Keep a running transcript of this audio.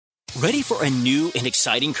Ready for a new and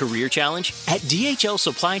exciting career challenge? At DHL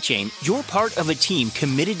Supply Chain, you're part of a team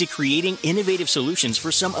committed to creating innovative solutions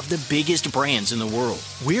for some of the biggest brands in the world.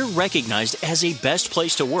 We're recognized as a best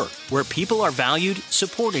place to work, where people are valued,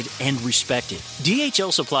 supported, and respected.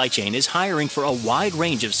 DHL Supply Chain is hiring for a wide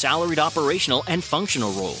range of salaried operational and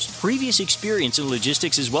functional roles. Previous experience in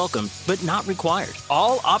logistics is welcome, but not required.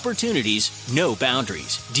 All opportunities, no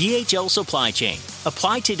boundaries. DHL Supply Chain.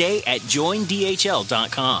 Apply today at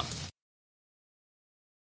joindhl.com.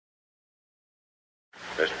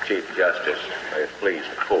 Mr. Chief Justice, may it please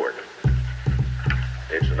the court.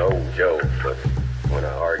 It's an old joke, but when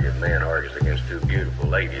an argued man argues against two beautiful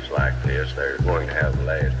ladies like this, they're going to have the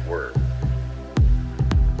last word.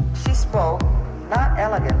 She spoke, not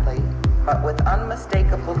elegantly, but with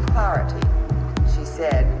unmistakable clarity. She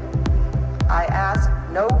said, "I ask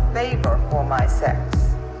no favor for my sex.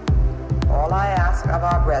 All I ask of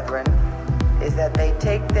our brethren is that they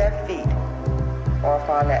take their feet off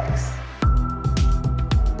our necks."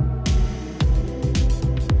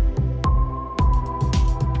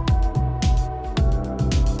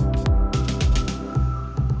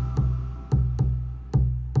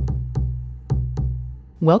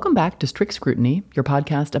 Welcome back to Strict Scrutiny, your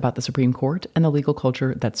podcast about the Supreme Court and the legal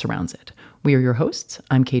culture that surrounds it. We are your hosts.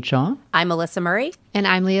 I'm Kate Shaw. I'm Melissa Murray. And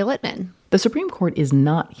I'm Leah Littman. The Supreme Court is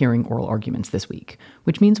not hearing oral arguments this week,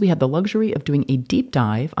 which means we have the luxury of doing a deep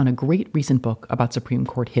dive on a great recent book about Supreme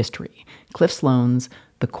Court history, Cliff Sloan's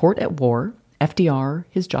The Court at War, FDR,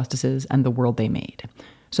 His Justices, and the World They Made.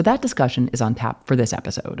 So that discussion is on tap for this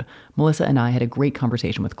episode. Melissa and I had a great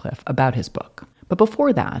conversation with Cliff about his book. But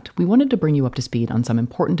before that, we wanted to bring you up to speed on some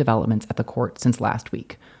important developments at the court since last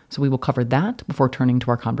week. So we will cover that before turning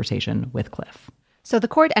to our conversation with Cliff. So the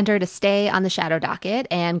court entered a stay on the shadow docket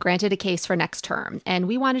and granted a case for next term. And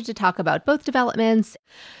we wanted to talk about both developments.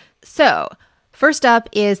 So first up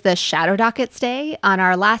is the shadow docket stay. On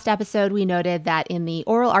our last episode, we noted that in the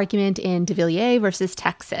oral argument in de Villiers versus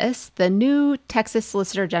Texas, the new Texas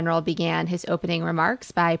Solicitor General began his opening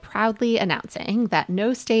remarks by proudly announcing that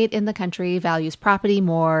no state in the country values property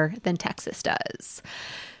more than Texas does.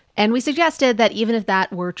 And we suggested that even if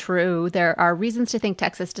that were true, there are reasons to think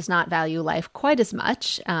Texas does not value life quite as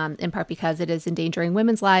much, in part because it is endangering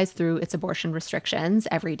women's lives through its abortion restrictions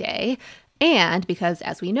every day. And because,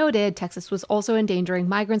 as we noted, Texas was also endangering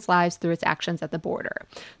migrants' lives through its actions at the border.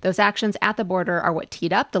 Those actions at the border are what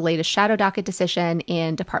teed up the latest shadow docket decision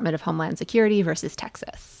in Department of Homeland Security versus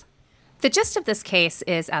Texas. The gist of this case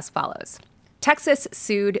is as follows. Texas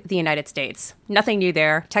sued the United States. Nothing new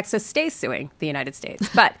there. Texas stays suing the United States.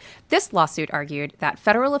 But this lawsuit argued that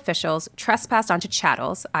federal officials trespassed onto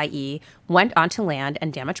chattels, i.e., went onto land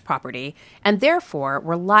and damaged property, and therefore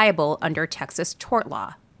were liable under Texas tort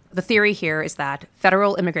law. The theory here is that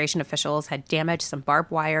federal immigration officials had damaged some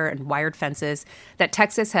barbed wire and wired fences that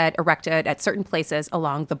Texas had erected at certain places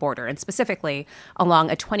along the border, and specifically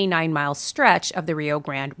along a 29-mile stretch of the Rio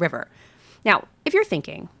Grande River. Now, if you're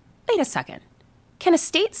thinking, wait a second, can a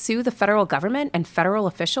state sue the federal government and federal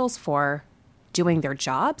officials for doing their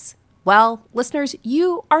jobs? Well, listeners,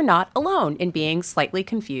 you are not alone in being slightly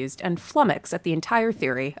confused and flummoxed at the entire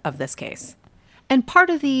theory of this case. And part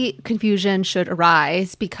of the confusion should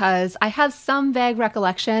arise because I have some vague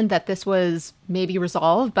recollection that this was maybe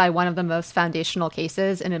resolved by one of the most foundational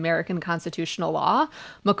cases in American constitutional law,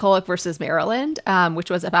 McCulloch versus Maryland, which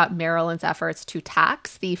was about Maryland's efforts to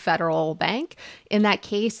tax the federal bank. In that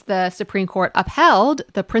case, the Supreme Court upheld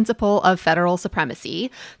the principle of federal supremacy.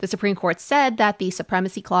 The Supreme Court said that the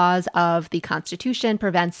supremacy clause of the Constitution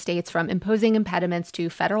prevents states from imposing impediments to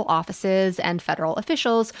federal offices and federal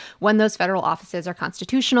officials when those federal offices are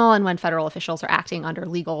constitutional and when federal officials are acting under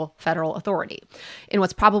legal federal authority. In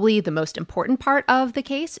what's probably the most important part of the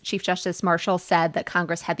case, Chief Justice Marshall said that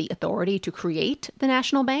Congress had the authority to create the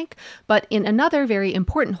national bank, but in another very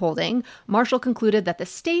important holding, Marshall concluded that the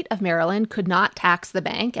state of Maryland could not tax the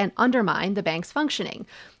bank and undermine the bank's functioning.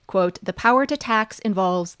 Quote, "The power to tax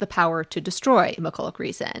involves the power to destroy," McCulloch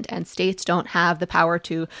reasoned, and states don't have the power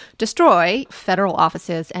to destroy federal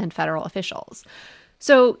offices and federal officials.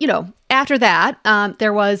 So, after that,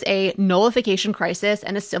 there was a nullification crisis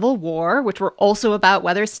and a civil war, which were also about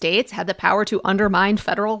whether states had the power to undermine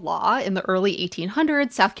federal law. In the early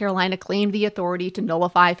 1800s, South Carolina claimed the authority to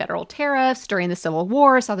nullify federal tariffs. During the Civil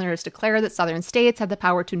War, Southerners declared that Southern states had the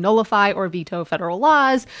power to nullify or veto federal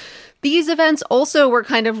laws. These events also were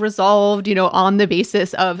kind of resolved, on the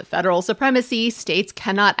basis of federal supremacy. States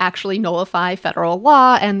cannot actually nullify federal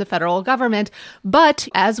law and the federal government. But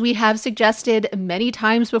as we have suggested many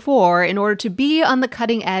times before, in order to be on the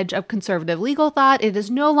cutting edge of conservative legal thought, it is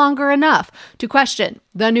no longer enough to question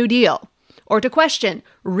the New Deal or to question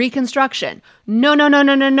Reconstruction.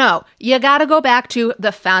 No. You got to go back to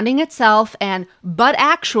the founding itself but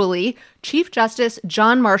actually, Chief Justice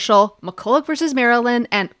John Marshall, McCulloch versus Maryland,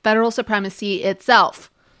 and federal supremacy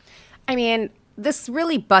itself. I mean, this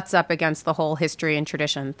really butts up against the whole history and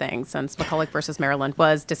tradition thing, since McCulloch versus Maryland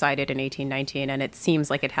was decided in 1819, and it seems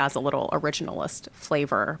like it has a little originalist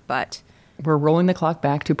flavor, but... We're rolling the clock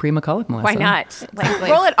back to pre-McCulloch, Melissa. Why not?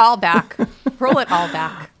 Roll it all back. Roll it all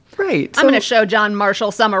back. Right. I'm going to show John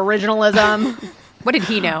Marshall some originalism. What did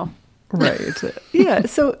he know? Right. Yeah.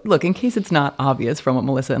 So look, in case it's not obvious from what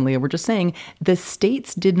Melissa and Leah were just saying, the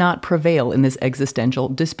states did not prevail in this existential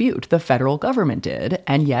dispute. The federal government did.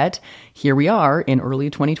 And yet here we are in early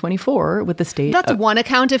 2024 with the state. That's one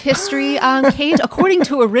account of history, Kate. According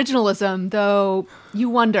to originalism, though, you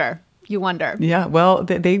wonder. Yeah, well,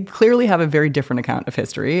 they clearly have a very different account of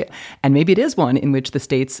history. And maybe it is one in which the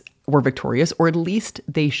states were victorious, or at least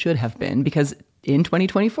they should have been, because in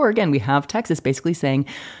 2024, again, we have Texas basically saying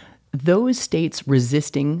those states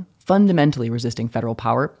fundamentally resisting federal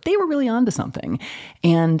power, they were really onto something.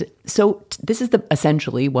 And so this is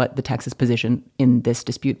essentially what the Texas position in this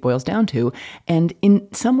dispute boils down to. And in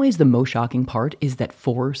some ways, the most shocking part is that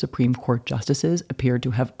 4 Supreme Court justices appeared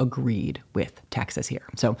to have agreed with Texas here.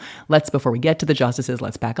 So before we get to the justices,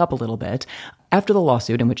 let's back up a little bit. After the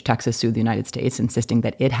lawsuit in which Texas sued the United States, insisting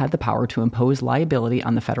that it had the power to impose liability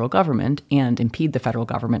on the federal government and impede the federal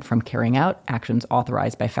government from carrying out actions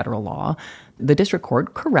authorized by federal law, the district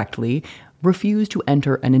court correctly refused to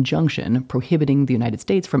enter an injunction prohibiting the United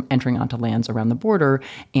States from entering onto lands around the border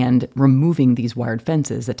and removing these wired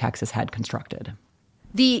fences that Texas had constructed.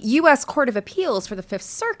 The U.S. Court of Appeals for the Fifth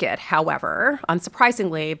Circuit, however,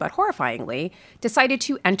 unsurprisingly but horrifyingly, decided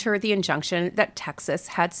to enter the injunction that Texas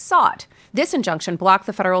had sought. This injunction blocked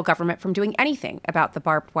the federal government from doing anything about the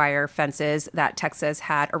barbed wire fences that Texas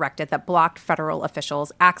had erected that blocked federal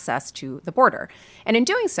officials' access to the border. And in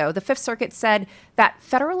doing so, the Fifth Circuit said that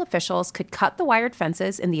federal officials could cut the wired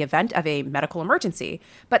fences in the event of a medical emergency,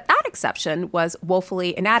 but that exception was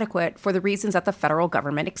woefully inadequate for the reasons that the federal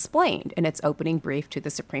government explained in its opening brief to the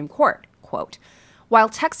Supreme Court. Quote, while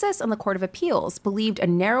Texas and the Court of Appeals believed a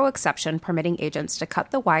narrow exception permitting agents to cut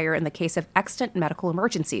the wire in the case of extant medical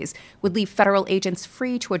emergencies would leave federal agents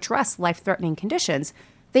free to address life-threatening conditions,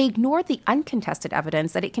 they ignored the uncontested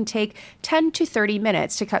evidence that it can take 10 to 30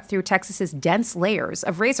 minutes to cut through Texas's dense layers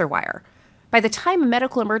of razor wire. By the time a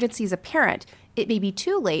medical emergency is apparent, it may be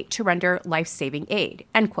too late to render life-saving aid,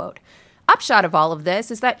 end quote. Upshot of all of this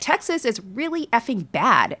is that Texas is really effing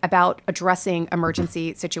bad about addressing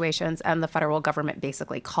emergency situations, and the federal government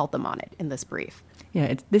basically called them on it in this brief.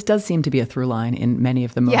 Yeah, this does seem to be a through line in many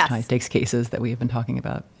of the most high-stakes cases that we have been talking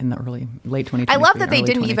about in the late 2023. I love that they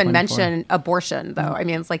didn't even mention abortion, though. I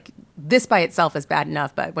mean, it's like this by itself is bad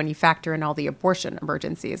enough, but when you factor in all the abortion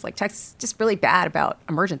emergencies, like Texas is just really bad about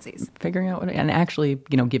emergencies. Figuring out and actually,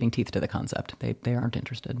 giving teeth to the concept. They aren't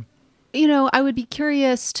interested. I would be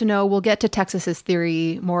curious to know, we'll get to Texas's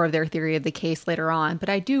theory, more of their theory of the case later on, but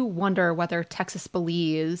I do wonder whether Texas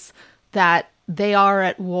believes that they are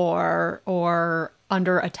at war or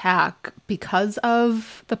under attack because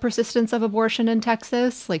of the persistence of abortion in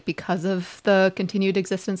Texas, like because of the continued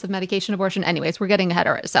existence of medication abortion. Anyways, we're getting ahead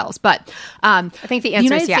of ourselves, but I think the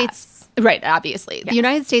answer is yes. Right, obviously. Yes. The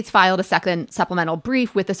United States filed a second supplemental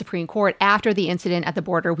brief with the Supreme Court after the incident at the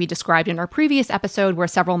border we described in our previous episode, where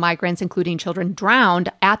several migrants, including children,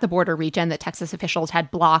 drowned at the border region that Texas officials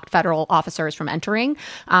had blocked federal officers from entering.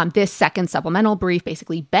 This second supplemental brief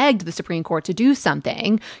basically begged the Supreme Court to do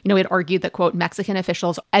something. It argued that, quote, Mexican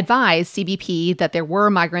officials advised CBP that there were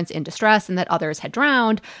migrants in distress and that others had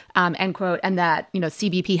drowned, end quote, and that,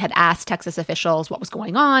 CBP had asked Texas officials what was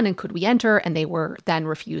going on and could we enter, and they were then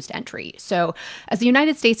refused entry. So, as the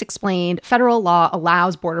United States explained, federal law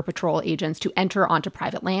allows Border Patrol agents to enter onto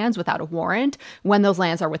private lands without a warrant when those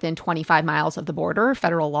lands are within 25 miles of the border.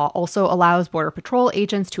 Federal law also allows Border Patrol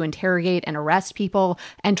agents to interrogate and arrest people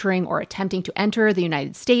entering or attempting to enter the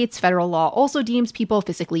United States. Federal law also deems people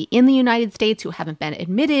physically in the United States who haven't been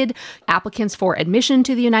admitted applicants for admission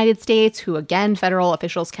to the United States, who, again, federal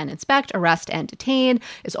officials can inspect, arrest, and detain.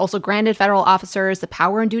 Is also granted federal officers the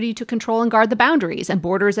power and duty to control and guard the boundaries and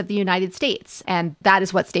borders of the United States. And that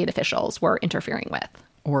is what state officials were interfering with.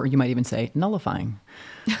 Or you might even say nullifying.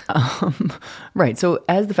 Right. So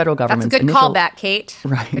as the federal government's That's a good callback, Kate.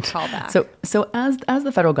 Right. Good callback. So as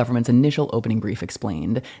the federal government's initial opening brief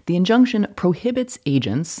explained, the injunction prohibits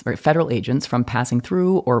agents, right, federal agents, from passing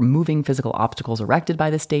through or moving physical obstacles erected by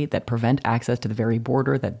the state that prevent access to the very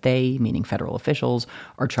border that they, meaning federal officials,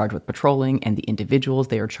 are charged with patrolling, and the individuals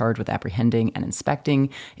they are charged with apprehending and inspecting.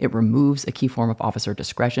 It removes a key form of officer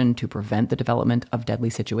discretion to prevent the development of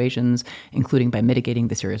deadly situations, including by mitigating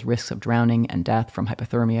the serious risks of drowning and death from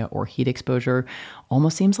hypothermia or heat exposure.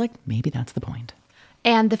 Almost seems like maybe that's the point.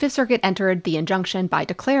 And the Fifth Circuit entered the injunction by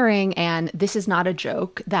declaring, and this is not a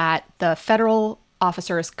joke, that the federal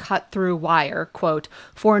officers cut through wire, quote,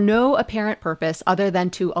 for no apparent purpose other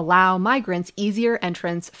than to allow migrants easier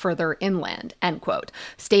entrance further inland, end quote,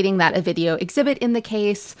 stating that a video exhibit in the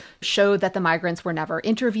case showed that the migrants were never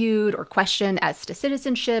interviewed or questioned as to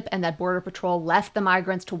citizenship, and that Border Patrol left the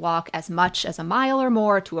migrants to walk as much as a mile or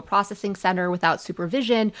more to a processing center without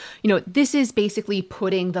supervision. This is basically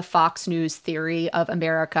putting the Fox News theory of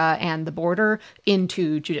America and the border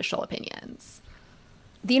into judicial opinions.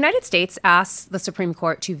 The United States asked the Supreme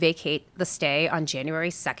Court to vacate the stay on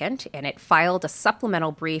January 2nd, and it filed a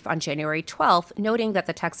supplemental brief on January 12th, noting that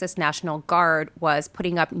the Texas National Guard was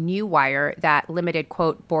putting up new wire that limited,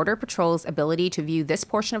 quote, Border Patrol's ability to view this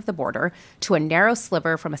portion of the border to a narrow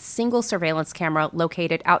sliver from a single surveillance camera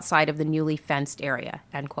located outside of the newly fenced area,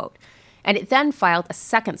 end quote. And it then filed a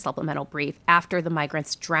second supplemental brief after the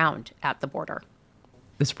migrants drowned at the border.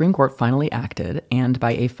 The Supreme Court finally acted, and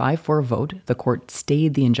by a 5-4 vote, the court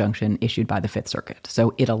stayed the injunction issued by the Fifth Circuit.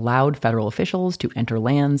 So it allowed federal officials to enter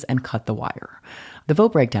lands and cut the wire. The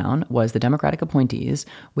vote breakdown was the Democratic appointees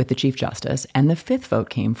with the Chief Justice, and the fifth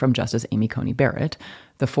vote came from Justice Amy Coney Barrett.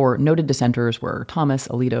 The 4 noted dissenters were Thomas,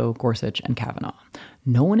 Alito, Gorsuch, and Kavanaugh.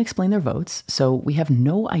 No one explained their votes, so we have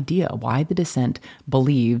no idea why the dissent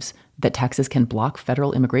believes that Texas can block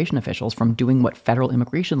federal immigration officials from doing what federal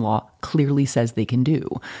immigration law clearly says they can do.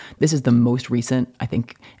 This is the most recent, I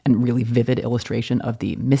think, and really vivid illustration of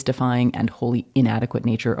the mystifying and wholly inadequate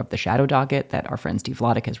nature of the shadow docket that our friend Steve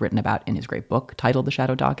Vladeck has written about in his great book titled The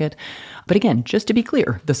Shadow Docket. But again, just to be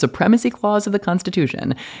clear, the Supremacy Clause of the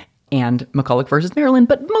Constitution and McCulloch versus Maryland,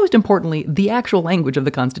 but most importantly, the actual language of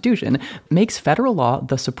the Constitution, makes federal law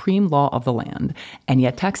the supreme law of the land. And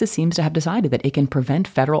yet Texas seems to have decided that it can prevent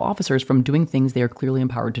federal officers from doing things they are clearly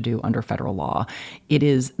empowered to do under federal law. It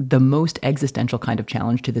is the most existential kind of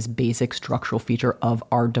challenge to this basic structural feature of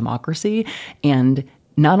our democracy. And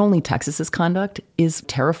not only Texas's conduct is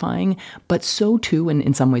terrifying, but so too, and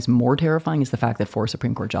in some ways more terrifying, is the fact that 4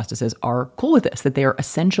 Supreme Court justices are cool with this, that they are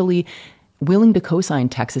essentially willing to co-sign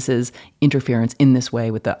Texas's interference in this way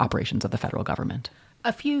with the operations of the federal government.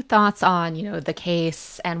 A few thoughts on, the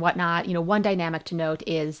case and whatnot. One dynamic to note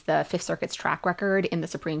is the Fifth Circuit's track record in the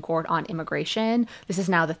Supreme Court on immigration. This is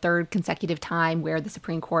now the 3rd consecutive time where the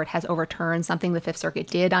Supreme Court has overturned something the Fifth Circuit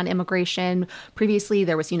did on immigration. Previously,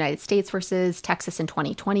 there was United States versus Texas in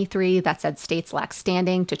 2023 that said states lack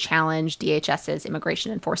standing to challenge DHS's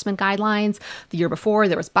immigration enforcement guidelines. The year before,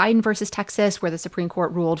 there was Biden versus Texas, where the Supreme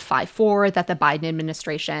Court ruled 5-4 that the Biden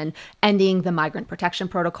administration ending the Migrant Protection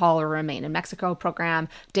Protocol or Remain in Mexico program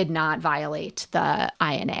did not violate the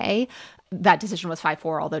INA. That decision was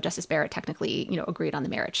 5-4, although Justice Barrett technically, agreed on the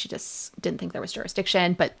merits. She just didn't think there was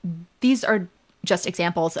jurisdiction. But these are just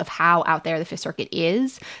examples of how out there the Fifth Circuit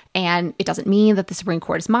is. And it doesn't mean that the Supreme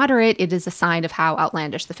Court is moderate. It is a sign of how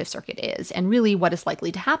outlandish the Fifth Circuit is. And really what is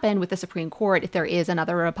likely to happen with the Supreme Court if there is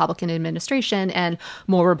another Republican administration and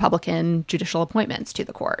more Republican judicial appointments to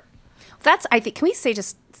the court. I think, can we say,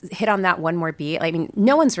 just hit on that one more beat? I mean,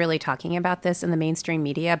 no one's really talking about this in the mainstream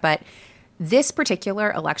media, but this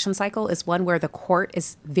particular election cycle is one where the court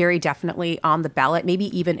is very definitely on the ballot,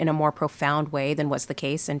 maybe even in a more profound way than was the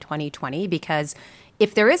case in 2020, because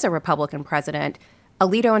if there is a Republican president,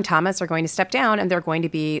 Alito and Thomas are going to step down and they're going to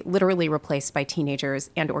be literally replaced by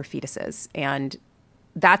teenagers and or fetuses. And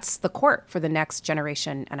that's the court for the next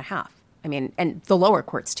generation and a half. I mean, and the lower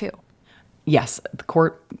courts too. Yes, the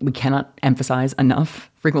court, we cannot emphasize enough,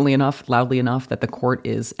 frequently enough, loudly enough, that the court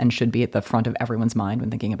is and should be at the front of everyone's mind when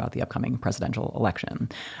thinking about the upcoming presidential election.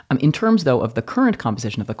 In terms, though, of the current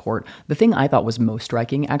composition of the court, the thing I thought was most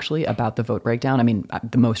striking, actually, about the vote breakdown,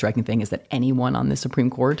 the most striking thing is that anyone on the Supreme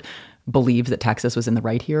Court believes that Texas was in the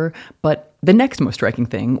right here. But the next most striking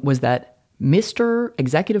thing was that Mr.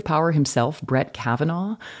 Executive Power himself, Brett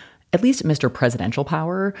Kavanaugh, at least Mr. Presidential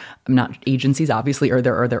Power, not agencies obviously are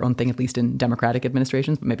their own thing, at least in Democratic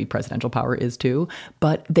administrations, but maybe presidential power is too,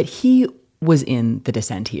 but that he was in the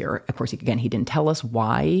dissent here. Of course, again, he didn't tell us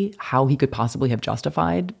how he could possibly have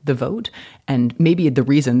justified the vote. And maybe the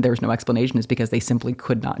reason there's no explanation is because they simply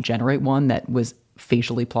could not generate one that was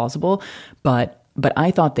facially plausible. But I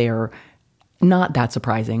thought they're not that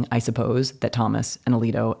surprising, I suppose, that Thomas and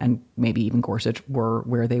Alito and maybe even Gorsuch were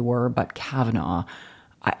where they were. But Kavanaugh,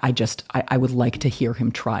 I would like to hear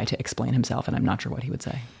him try to explain himself, and I'm not sure what he would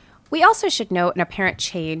say. We also should note an apparent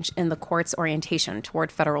change in the court's orientation toward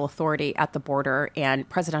federal authority at the border and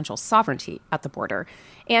presidential sovereignty at the border.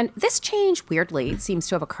 And this change, weirdly, seems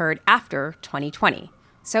to have occurred after 2020.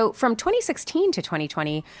 So from 2016 to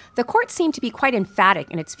 2020, the court seemed to be quite emphatic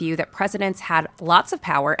in its view that presidents had lots of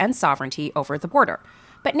power and sovereignty over the border.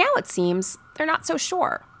 But now it seems they're not so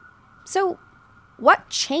sure. So what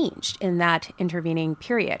changed in that intervening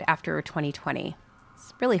period after 2020?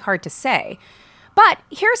 It's really hard to say. But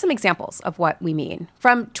here are some examples of what we mean.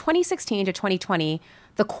 From 2016 to 2020,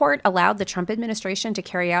 the court allowed the Trump administration to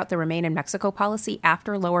carry out the Remain in Mexico policy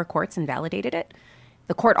after lower courts invalidated it.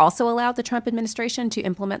 The court also allowed the Trump administration to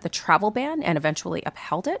implement the travel ban and eventually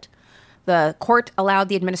upheld it. The court allowed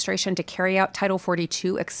the administration to carry out Title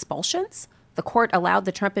 42 expulsions. The court allowed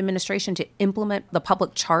the Trump administration to implement the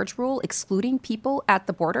public charge rule, excluding people at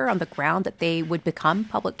the border on the ground that they would become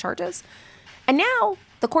public charges. And now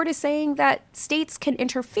the court is saying that states can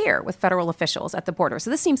interfere with federal officials at the border.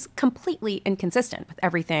 So this seems completely inconsistent with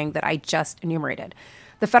everything that I just enumerated.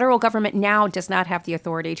 The federal government now does not have the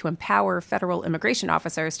authority to empower federal immigration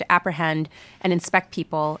officers to apprehend and inspect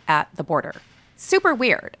people at the border. Super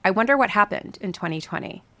weird. I wonder what happened in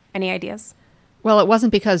 2020. Any ideas? Well, it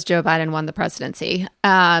wasn't because Joe Biden won the presidency,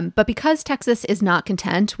 but because Texas is not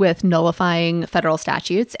content with nullifying federal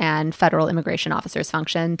statutes and federal immigration officers'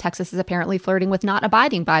 function, Texas is apparently flirting with not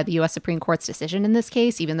abiding by the U.S. Supreme Court's decision in this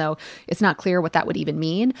case, even though it's not clear what that would even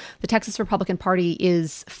mean. The Texas Republican Party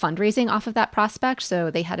is fundraising off of that prospect, so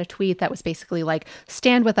they had a tweet that was basically like,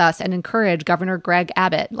 stand with us and encourage Governor Greg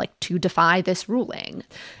Abbott to defy this ruling.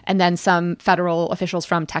 And then some federal officials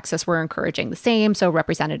from Texas were encouraging the same. So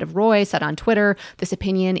Representative Roy said on Twitter, this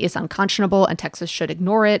opinion is unconscionable and Texas should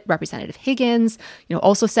ignore it. Representative Higgins,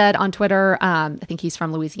 also said on Twitter, I think he's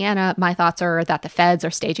from Louisiana, my thoughts are that the feds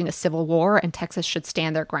are staging a civil war and Texas should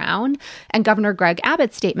stand their ground. And Governor Greg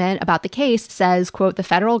Abbott's statement about the case says, quote, the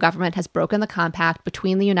federal government has broken the compact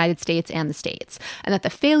between the United States and the states, and that the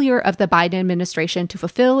failure of the Biden administration to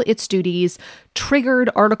fulfill its duties triggered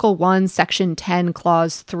Article 1, Section 10,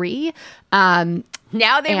 Clause 3.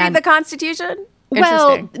 Now they read the Constitution?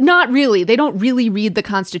 Well, not really. They don't really read the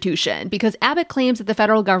Constitution because Abbott claims that the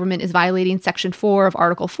federal government is violating Section 4 of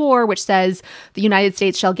Article 4, which says the United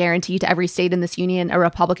States shall guarantee to every state in this union a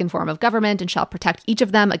republican form of government and shall protect each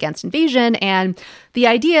of them against invasion. And the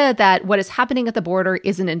idea that what is happening at the border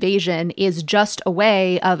is an invasion is just a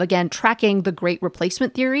way of, again, tracking the Great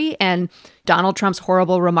Replacement theory and Donald Trump's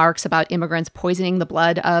horrible remarks about immigrants poisoning the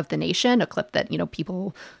blood of the nation, a clip that,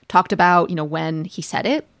 people talked about, when he said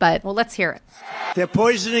it. But well, let's hear it. They're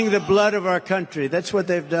poisoning the blood of our country. That's what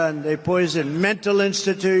they've done. They poison mental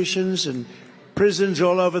institutions and prisons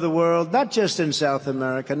all over the world, not just in South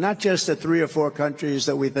America, not just the 3 or 4 countries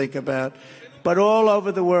that we think about, but all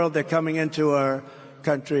over the world. They're coming into our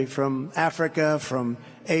country from Africa, from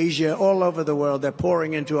Asia, all over the world. They're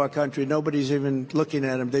pouring into our country. Nobody's even looking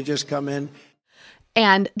at them. They just come in.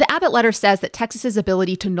 And the Abbott letter says that Texas's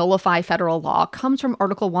ability to nullify federal law comes from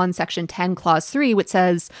Article 1, Section 10, Clause 3, which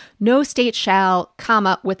says, no state shall,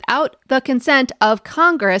 without the consent of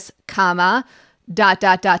Congress,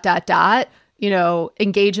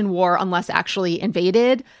 engage in war unless actually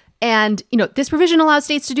invaded. And, this provision allows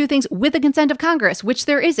states to do things with the consent of Congress, which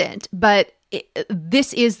there isn't. But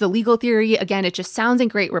this is the legal theory. Again, it just sounds in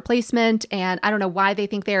Great Replacement. And I don't know why they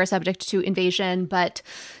think they are subject to invasion, but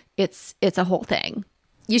it's a whole thing.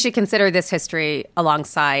 You should consider this history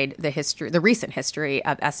alongside the recent history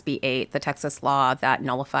of SB 8, the Texas law that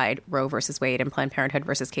nullified Roe versus Wade and Planned Parenthood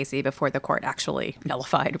versus Casey before the court actually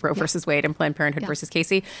nullified Roe versus Wade and Planned Parenthood versus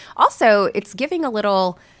Casey. Also, it's giving a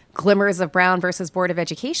little glimmers of Brown versus Board of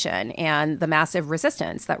Education and the massive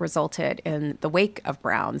resistance that resulted in the wake of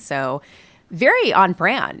Brown. So very on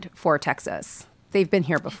brand for Texas. They've been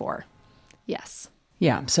here before. Yes.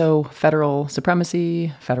 Yeah. So federal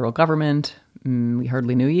supremacy, federal government, we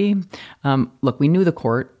hardly knew ye. Look, we knew the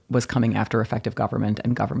court was coming after effective government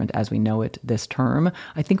and government as we know it this term.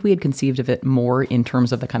 I think we had conceived of it more in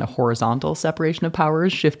terms of the kind of horizontal separation of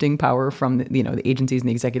powers, shifting power from the agencies in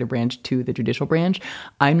the executive branch to the judicial branch.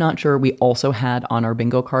 I'm not sure we also had on our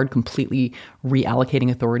bingo card completely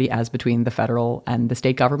reallocating authority as between the federal and the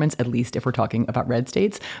state governments, at least if we're talking about red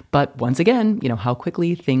states. But once again, how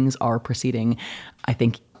quickly things are proceeding, I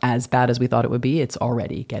think as bad as we thought it would be. It's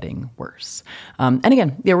already getting worse. And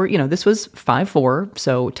again, this was 5-4,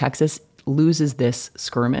 so Texas loses this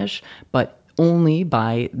skirmish, but only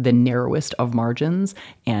by the narrowest of margins,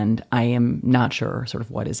 and I am not sure sort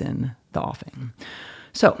of what is in the offing.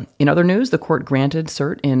 So, in other news, the court granted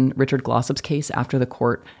cert in Richard Glossop's case after the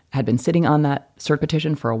court had been sitting on that cert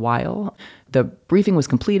petition for a while. The briefing was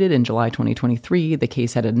completed in July 2023. The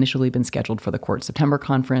case had initially been scheduled for the court's September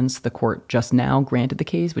conference. The court just now granted the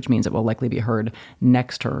case, which means it will likely be heard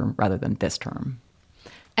next term rather than this term.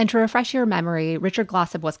 And to refresh your memory, Richard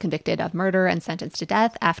Glossop was convicted of murder and sentenced to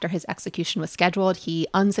death. After his execution was scheduled, he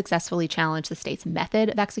unsuccessfully challenged the state's method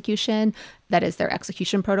of execution, that is, their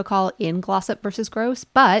execution protocol in Glossop versus Gross.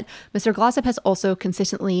 But Mr. Glossop has also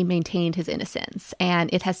consistently maintained his innocence, and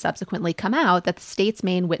it has subsequently come out that the state's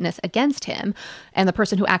main witness against him, and the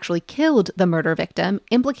person who actually killed the murder victim,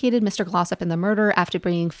 implicated Mr. Glossop in the murder after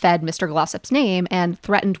being fed Mr. Glossop's name and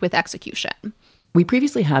threatened with execution. We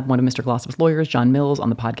previously had one of Mr. Glossop's lawyers, John Mills, on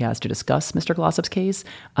the podcast to discuss Mr. Glossop's case,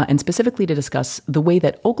 and specifically to discuss the way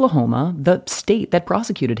that Oklahoma, the state that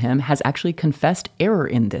prosecuted him, has actually confessed error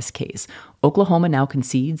in this case. Oklahoma now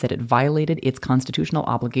concedes that it violated its constitutional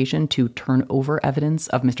obligation to turn over evidence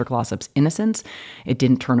of Mr. Glossop's innocence. It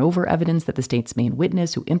didn't turn over evidence that the state's main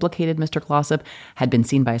witness who implicated Mr. Glossop had been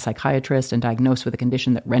seen by a psychiatrist and diagnosed with a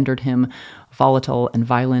condition that rendered him volatile and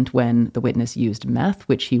violent when the witness used meth,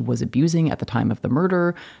 which he was abusing at the time of the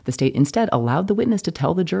murder. The state instead allowed the witness to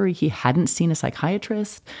tell the jury he hadn't seen a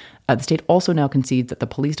psychiatrist. The state also now concedes that the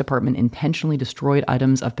police department intentionally destroyed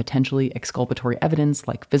items of potentially exculpatory evidence,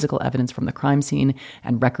 like physical evidence from the crime scene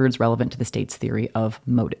and records relevant to the state's theory of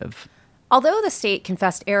motive. Although the state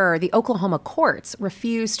confessed error, the Oklahoma courts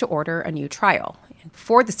refused to order a new trial.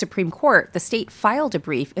 Before the Supreme Court, the state filed a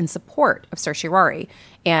brief in support of certiorari,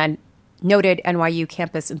 and noted NYU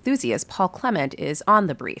campus enthusiast Paul Clement is on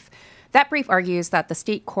the brief. That brief argues that the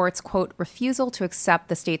state court's, quote, refusal to accept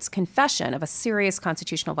the state's confession of a serious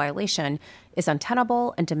constitutional violation is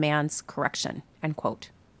untenable and demands correction, end quote.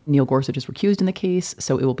 Neil Gorsuch is recused in the case,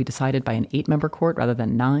 so it will be decided by an 8-member court rather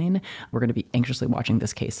than 9. We're going to be anxiously watching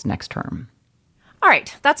this case next term. All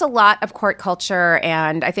right, that's a lot of court culture,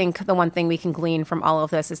 and I think the one thing we can glean from all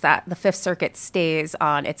of this is that the Fifth Circuit stays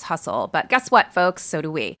on its hustle. But guess what, folks? So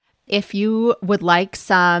do we. If you would like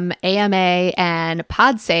some AMA and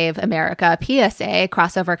PodSave America PSA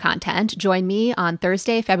crossover content, join me on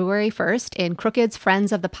Thursday, February 1st in Crooked's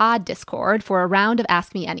Friends of the Pod Discord for a round of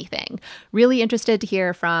Ask Me Anything. Really interested to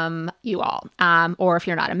hear from you all. Or if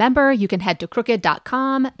you're not a member, you can head to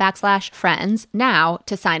crooked.com/friends now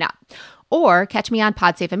to sign up. Or catch me on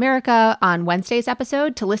PodSave America on Wednesday's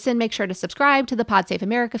episode. To listen, make sure to subscribe to the PodSave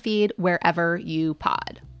America feed wherever you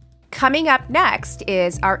pod. Coming up next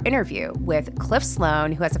is our interview with Cliff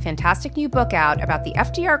Sloan, who has a fantastic new book out about the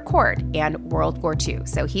FDR court and World War II.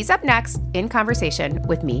 So he's up next in conversation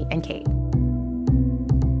with me and Kate.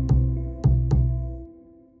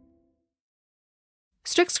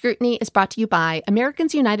 Strict Scrutiny is brought to you by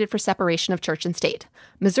Americans United for Separation of Church and State.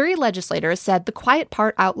 Missouri legislators said the quiet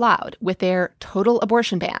part out loud with their total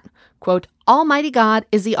abortion ban. Quote, Almighty God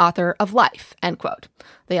is the author of life, end quote.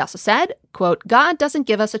 They also said, quote, God doesn't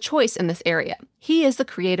give us a choice in this area. He is the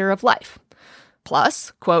creator of life.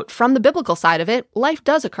 Plus, quote, from the biblical side of it, life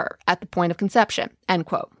does occur at the point of conception, end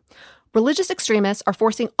quote. Religious extremists are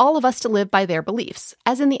forcing all of us to live by their beliefs,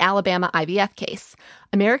 as in the Alabama IVF case.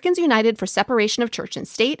 Americans United for Separation of Church and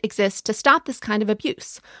State exists to stop this kind of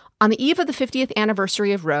abuse. On the eve of the 50th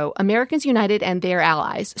anniversary of Roe, Americans United and their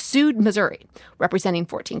allies sued Missouri, representing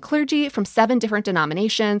 14 clergy from 7 different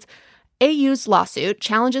denominations. AU's lawsuit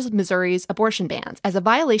challenges Missouri's abortion bans as a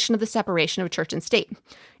violation of the separation of church and state.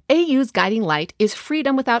 AU's guiding light is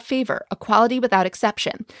freedom without favor, equality without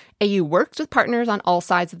exception. AU works with partners on all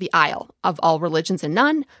sides of the aisle, of all religions and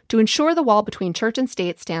none, to ensure the wall between church and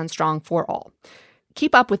state stands strong for all.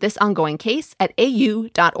 Keep up with this ongoing case at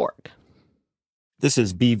au.org. This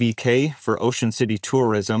is BVK for Ocean City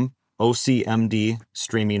Tourism, OCMD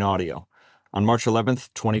Streaming Audio. On March 11th,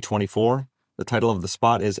 2024, the title of the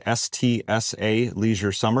spot is STSA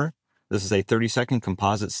Leisure Summer. This is a 30-second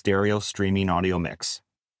composite stereo streaming audio mix.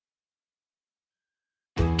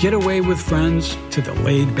 Get away with friends to the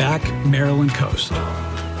laid-back Maryland coast,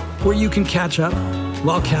 where you can catch up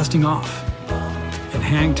while casting off and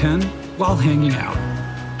hang 10 while hanging out,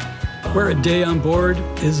 where a day on board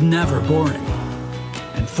is never boring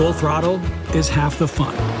and full throttle is half the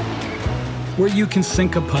fun, where you can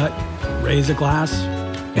sink a putt, raise a glass,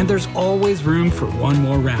 and there's always room for one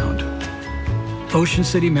more round. Ocean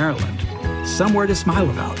City, Maryland, somewhere to smile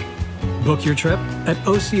about. Book your trip at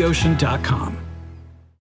OCOcean.com.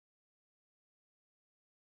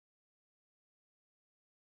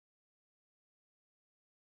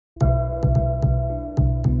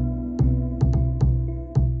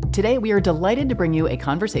 Today, we are delighted to bring you a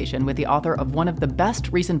conversation with the author of one of the best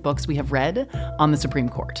recent books we have read on the Supreme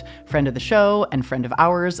Court, friend of the show and friend of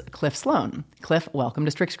ours, Cliff Sloan. Cliff, welcome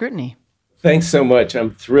to Strict Scrutiny. Thanks so much.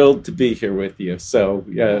 I'm thrilled to be here with you. So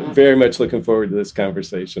very much looking forward to this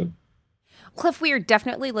conversation. Cliff, we are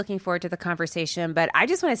definitely looking forward to the conversation, but I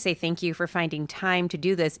just want to say thank you for finding time to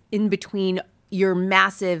do this in between your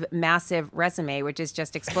massive, massive resume, which is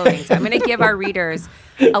just exploding. So I'm going to give our readers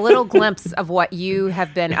a little glimpse of what you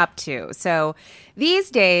have been up to. So these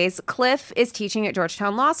days, Cliff is teaching at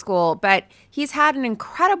Georgetown Law School, but he's had an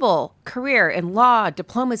incredible career in law,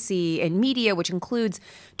 diplomacy, and media, which includes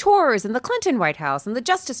tours in the Clinton White House and the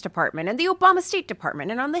Justice Department and the Obama State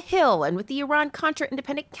Department and on the Hill and with the Iran-Contra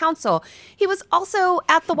Independent Counsel. He was also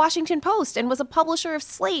at the Washington Post and was a publisher of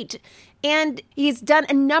Slate. And he's done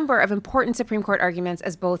a number of important Supreme Court arguments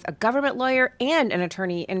as both a government lawyer and an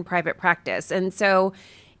attorney in private practice. And so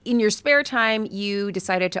in your spare time, you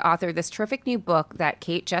decided to author this terrific new book that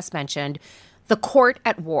Kate just mentioned, The Court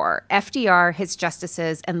at War, FDR, His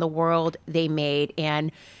Justices, and the World They Made.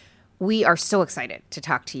 And we are so excited to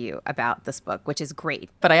talk to you about this book, which is great.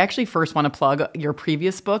 But I actually first want to plug your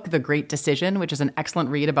previous book, The Great Decision, which is an excellent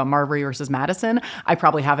read about Marbury versus Madison. I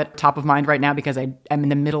probably have it top of mind right now because I am in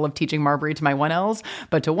the middle of teaching Marbury to my 1Ls.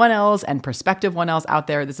 But to 1Ls and prospective 1Ls out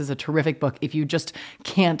there, this is a terrific book if you just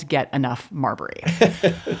can't get enough Marbury.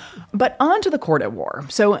 But on to The Court at War.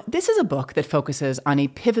 So this is a book that focuses on a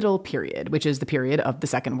pivotal period, which is the period of the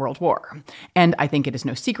Second World War. And I think it is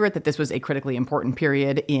no secret that this was a critically important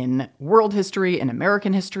period in world history and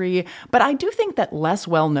American history, but I do think that less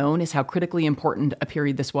well known is how critically important a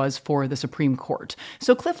period this was for the Supreme Court.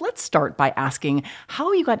 So Cliff, let's start by asking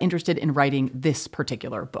how you got interested in writing this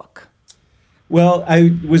particular book. Well,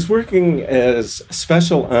 I was working as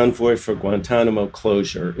special envoy for Guantanamo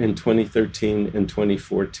closure in 2013 and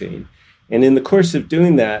 2014. And in the course of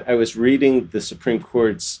doing that, I was reading the Supreme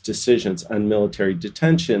Court's decisions on military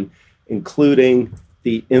detention, including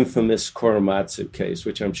the infamous Korematsu case,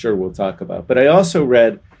 which I'm sure we'll talk about. But I also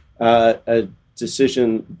read a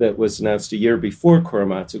decision that was announced a year before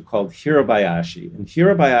Korematsu called Hirabayashi. And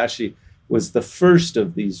Hirabayashi was the first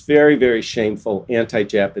of these very, very shameful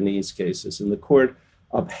anti-Japanese cases. And the court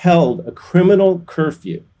upheld a criminal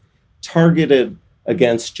curfew targeted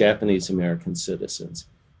against Japanese American citizens.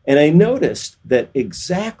 And I noticed that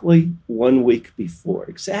exactly 1 week before,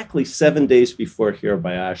 exactly 7 days before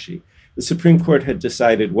Hirabayashi, the Supreme Court had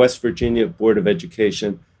decided West Virginia Board of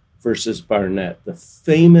Education versus Barnett, the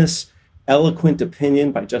famous, eloquent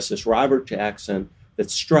opinion by Justice Robert Jackson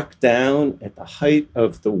that struck down at the height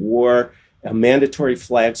of the war a mandatory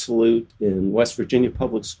flag salute in West Virginia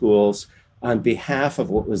public schools on behalf of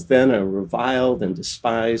what was then a reviled and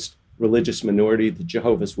despised religious minority, the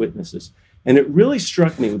Jehovah's Witnesses. And it really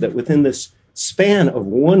struck me that within this span of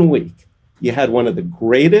 1 week, you had one of the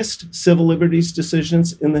greatest civil liberties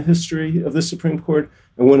decisions in the history of the Supreme Court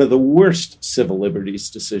and one of the worst civil liberties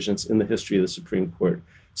decisions in the history of the Supreme Court.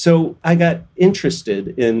 So I got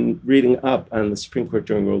interested in reading up on the Supreme Court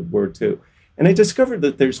during World War II. And I discovered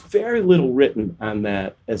that there's very little written on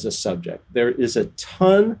that as a subject. There is a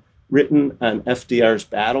ton written on FDR's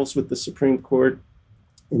battles with the Supreme Court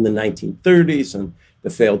in the 1930s and the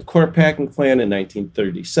failed court packing plan in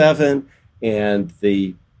 1937 and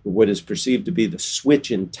what is perceived to be the switch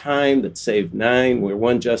in time that saved 9, where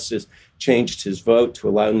one justice changed his vote to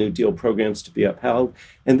allow New Deal programs to be upheld.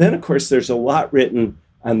 And then, of course, there's a lot written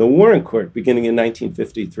on the Warren Court beginning in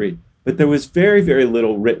 1953. But there was very, very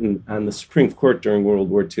little written on the Supreme Court during World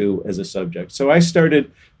War II as a subject. So I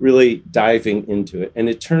started really diving into it. And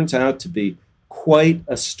it turns out to be quite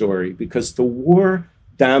a story because the war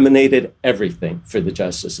dominated everything for the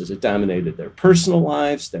justices. It dominated their personal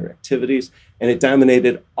lives, their activities, and it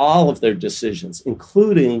dominated all of their decisions,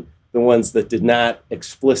 including the ones that did not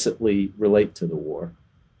explicitly relate to the war.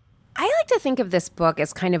 I like to think of this book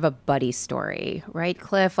as kind of a buddy story, right,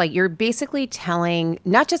 Cliff? Like you're basically telling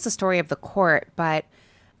not just the story of the court, but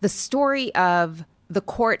the story of the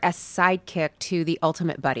court as sidekick to the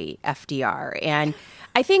ultimate buddy, FDR. And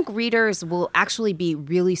I think readers will actually be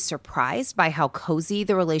really surprised by how cozy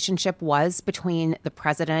the relationship was between the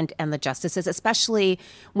president and the justices, especially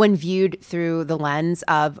when viewed through the lens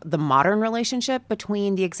of the modern relationship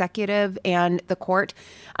between the executive and the court.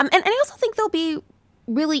 And I also think they'll be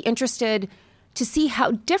really interested to see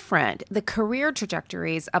how different the career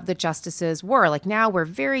trajectories of the justices were. Like now we're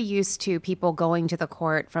very used to people going to the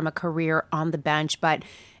court from a career on the bench, but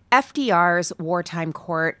FDR's wartime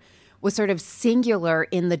court was sort of singular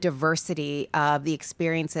in the diversity of the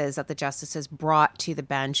experiences that the justices brought to the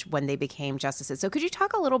bench when they became justices. So could you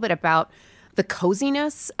talk a little bit about the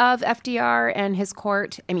coziness of FDR and his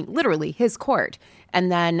court, I mean, literally his court,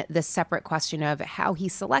 and then the separate question of how he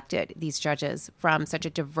selected these judges from such a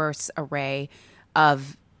diverse array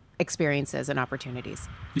of experiences and opportunities.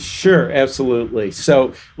 Sure, absolutely.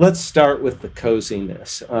 So let's start with the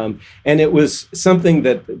coziness. And it was something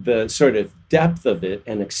that the sort of depth of it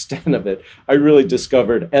and extent of it, I really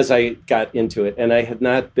discovered as I got into it, and I had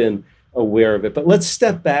not been aware of it. But let's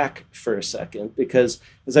step back for a second, because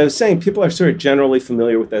as I was saying, people are sort of generally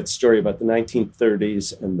familiar with that story about the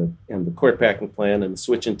 1930s and the court packing plan and the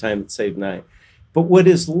switch in time that saved 9. But what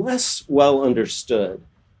is less well understood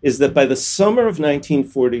is that by the summer of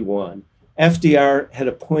 1941, FDR had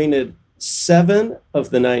appointed 7 of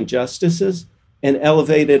the 9 justices and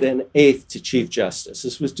elevated an 8th to Chief Justice.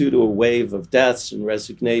 This was due to a wave of deaths and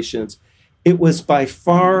resignations. It was by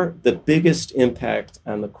far the biggest impact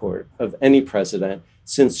on the court of any president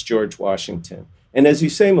since George Washington. And as you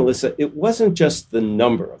say, Melissa, it wasn't just the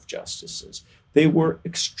number of justices. They were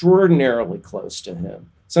extraordinarily close to him,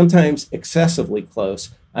 sometimes excessively close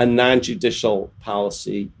on non-judicial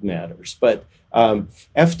policy matters. But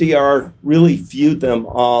FDR really viewed them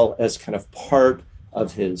all as kind of part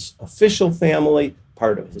of his official family,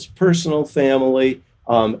 part of his personal family,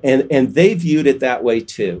 and they viewed it that way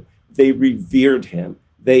too. They revered him.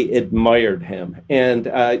 They admired him. And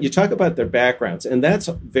you talk about their backgrounds, and that's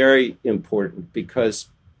very important because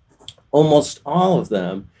almost all of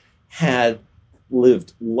them had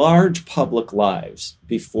lived large public lives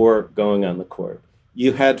before going on the court.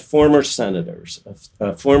 You had former senators,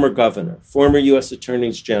 a former governor, former U.S.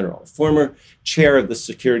 attorneys general, former chair of the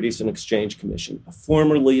Securities and Exchange Commission, a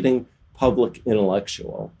former leading public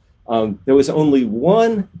intellectual. There was only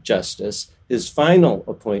one justice, his final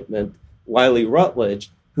appointment, Wiley Rutledge,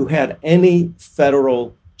 who had any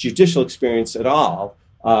federal judicial experience at all,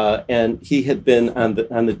 and he had been on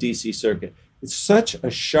the D.C. circuit. It's such a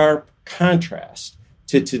sharp contrast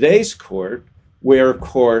to today's court, where, of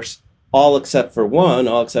course, all except for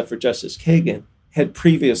Justice Kagan, had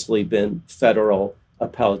previously been federal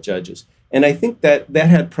appellate judges. And I think that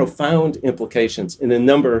had profound implications in a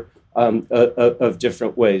number of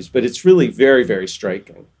different ways, but it's really very, very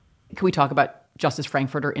striking. Can we talk about Justice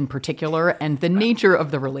Frankfurter in particular and the nature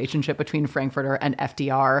of the relationship between Frankfurter and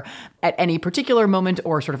FDR at any particular moment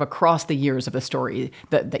or sort of across the years of the story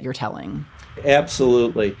that you're telling?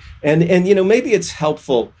 Absolutely. And maybe it's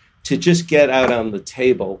helpful to just get out on the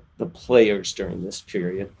table the players during this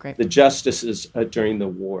period, Great. The justices during the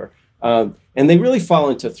war. And they really fall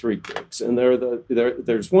into 3 groups. And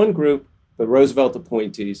there's one group, the Roosevelt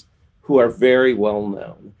appointees, who are very well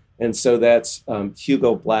known. And so that's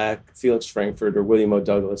Hugo Black, Felix Frankfurter, William O.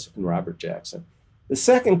 Douglas, and Robert Jackson. The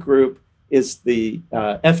second group is the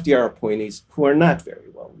FDR appointees who are not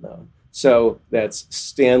very well known. So that's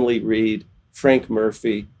Stanley Reed, Frank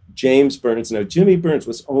Murphy, James Burns. Now, Jimmy Burns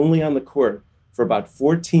was only on the court for about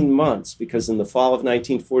 14 months because in the fall of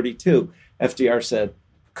 1942, FDR said,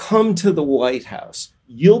 come to the White House.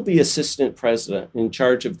 You'll be assistant president in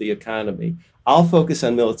charge of the economy. I'll focus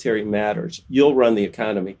on military matters. You'll run the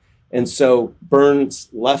economy. And so Burns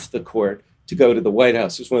left the court to go to the White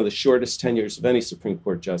House. It was one of the shortest tenures of any Supreme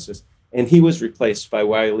Court justice. And he was replaced by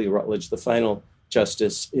Wiley Rutledge, the final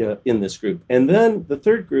justice in this group. And then the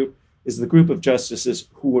third group is the group of justices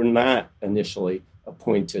who were not initially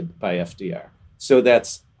appointed by FDR. So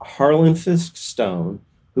that's Harlan Fiske Stone,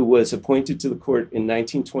 who was appointed to the court in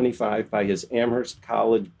 1925 by his Amherst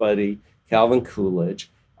College buddy, Calvin Coolidge.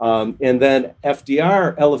 And then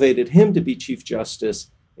FDR elevated him to be Chief Justice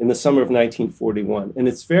in the summer of 1941. And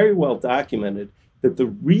it's very well documented that the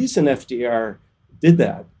reason FDR did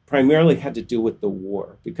that primarily had to do with the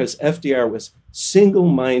war, because FDR was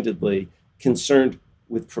single-mindedly concerned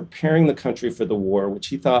with preparing the country for the war, which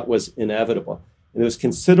he thought was inevitable. And there was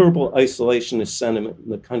considerable isolationist sentiment in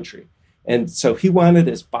the country. And so he wanted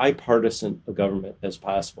as bipartisan a government as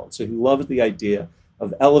possible. So he loved the idea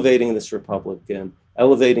of elevating this Republican,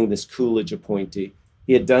 elevating this Coolidge appointee.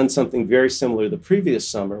 He had done something very similar the previous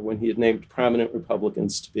summer when he had named prominent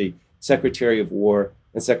Republicans to be Secretary of War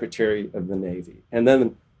and Secretary of the Navy. And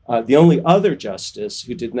then the only other justice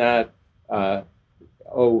who did not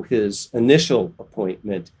owe his initial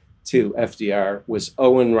appointment to FDR was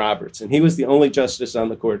Owen Roberts. And he was the only justice on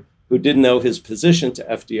the court who didn't owe his position to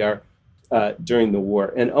FDR during the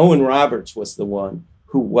war. And Owen Roberts was the one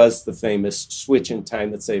who was the famous switch in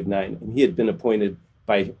time that saved 9. And he had been appointed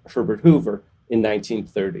by Herbert Hoover in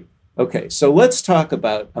 1930. Okay, so let's talk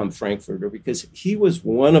about Frankfurter, because he was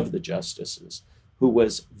one of the justices who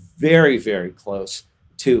was very, very close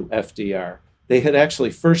to FDR. They had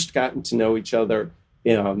actually first gotten to know each other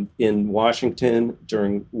in Washington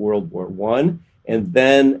during World War I. And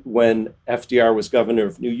then when FDR was governor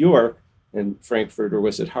of New York and Frankfurter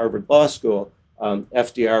was at Harvard Law School,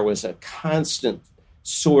 FDR was a constant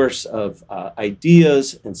source of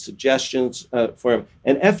ideas and suggestions for him.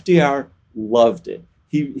 And FDR loved it.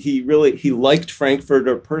 He liked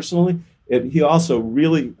Frankfurter personally. And he also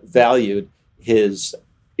really valued his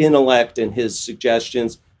intellect and his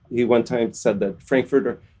suggestions. He one time said that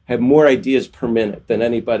Frankfurter had more ideas per minute than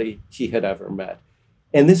anybody he had ever met.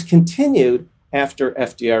 And this continued after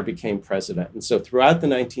FDR became president. And so throughout the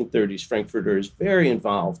 1930s, Frankfurter is very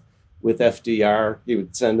involved with FDR. He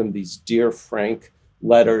would send him these Dear Frank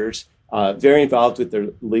letters, very involved with their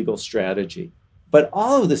legal strategy. But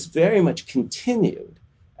all of this very much continued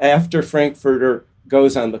after Frankfurter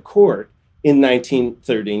goes on the court in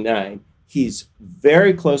 1939. He's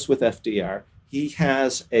very close with FDR. He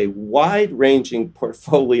has a wide-ranging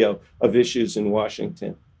portfolio of issues in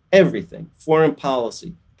Washington. Everything, foreign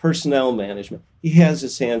policy, personnel management. He has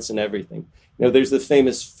his hands in everything. You know, there's the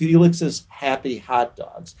famous Felix's Happy Hot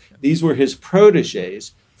Dogs. These were his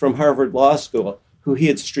protégés from Harvard Law School who he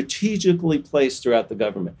had strategically placed throughout the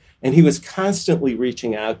government. And he was constantly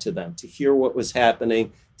reaching out to them to hear what was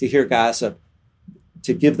happening, to hear gossip,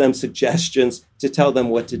 to give them suggestions, to tell them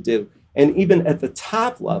what to do. And even at the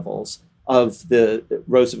top levels of the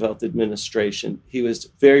Roosevelt administration, he was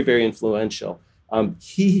very, very influential.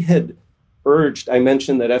 He had urged, I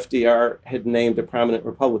mentioned that FDR had named a prominent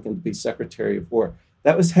Republican to be Secretary of War.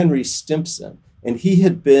 That was Henry Stimson. And he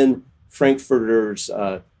had been Frankfurter's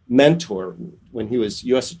mentor when he was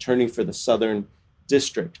U.S. Attorney for the Southern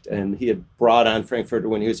District. And he had brought on Frankfurter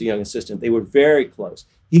when he was a young assistant. They were very close.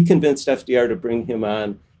 He convinced FDR to bring him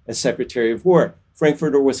on as Secretary of War.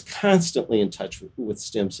 Frankfurter was constantly in touch with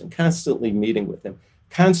Stimson, constantly meeting with him,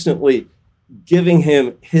 constantly giving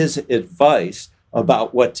him his advice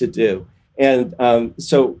about what to do. And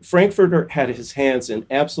so Frankfurter had his hands in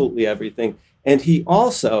absolutely everything. And he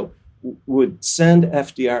also would send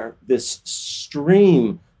FDR this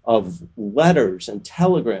stream of letters and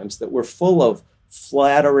telegrams that were full of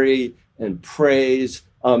flattery and praise.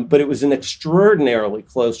 But it was an extraordinarily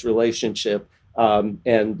close relationship.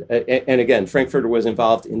 And again, Frankfurter was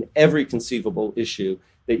involved in every conceivable issue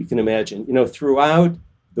that you can imagine. You know, throughout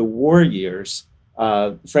the war years,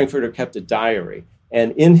 Frankfurter kept a diary.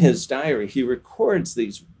 And in his diary, he records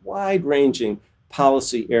these wide-ranging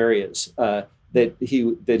policy areas that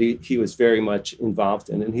he was very much involved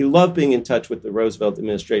in. And he loved being in touch with the Roosevelt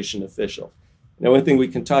administration officials. Now, one thing we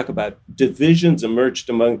can talk about, divisions emerged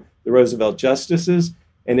among the Roosevelt justices.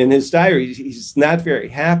 And in his diary, he's not very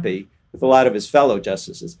happy with a lot of his fellow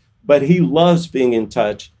justices, but he loves being in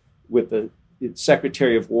touch with the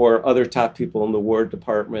Secretary of War, other top people in the War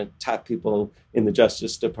Department, top people in the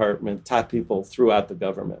Justice Department, top people throughout the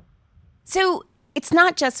government. So it's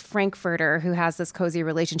not just Frankfurter who has this cozy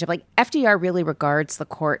relationship. Like, FDR really regards the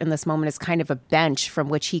court in this moment as kind of a bench from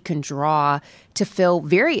which he can draw to fill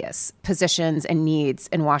various positions and needs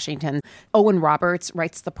in Washington. Owen Roberts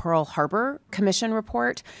writes the Pearl Harbor Commission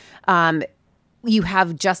report. You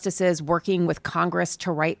have justices working with Congress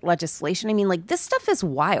to write legislation. I mean, like, this stuff is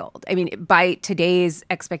wild. I mean, by today's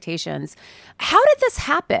expectations. How did this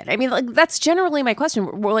happen? I mean, like, that's generally my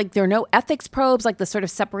question. We're like, there are no ethics probes, like the sort of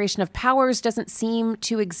separation of powers doesn't seem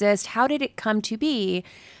to exist. How did it come to be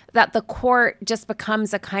that the court just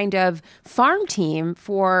becomes a kind of farm team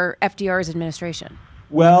for FDR's administration?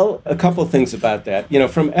 Well, a couple of things about that. You know,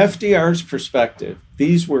 from FDR's perspective,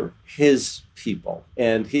 these were his people,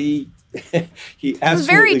 and he absolutely, it was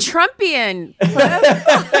very Trumpian.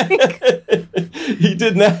 He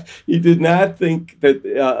did not think that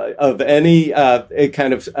of any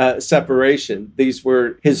kind of separation. These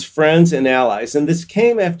were his friends and allies, and this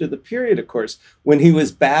came after the period, of course, when he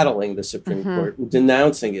was battling the Supreme Court and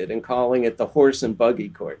denouncing it and calling it the horse and buggy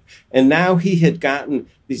court. And now he had gotten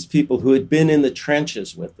these people who had been in the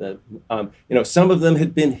trenches with him. Some of them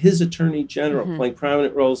had been his attorney general, playing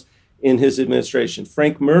prominent roles in his administration.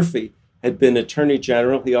 Frank Murphy had been attorney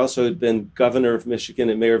general. He also had been governor of Michigan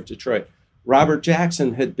and mayor of Detroit. Robert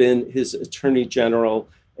Jackson had been his attorney general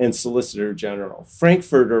and solicitor general.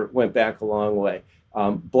 Frankfurter went back a long way.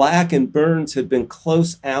 Black and Burns had been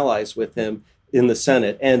close allies with him in the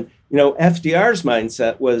Senate. And, FDR's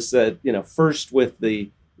mindset was that, first with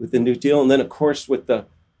the New Deal, and then, of course, with the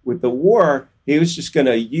war, he was just going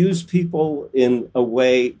to use people in a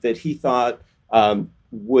way that he thought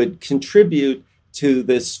would contribute to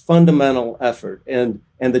this fundamental effort. And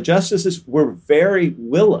the justices were very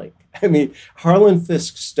willing. I mean, Harlan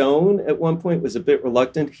Fiske Stone at one point was a bit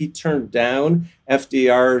reluctant. He turned down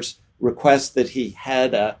FDR's requests that he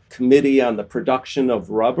had a committee on the production of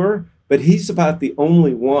rubber, but he's about the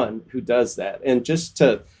only one who does that. And just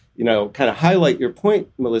to, kind of highlight your point,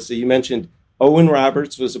 Melissa, you mentioned Owen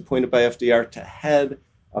Roberts was appointed by FDR to head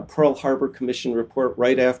a Pearl Harbor Commission report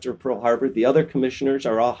right after Pearl Harbor. The other commissioners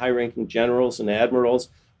are all high-ranking generals and admirals.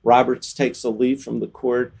 Roberts takes a leave from the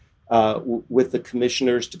court with the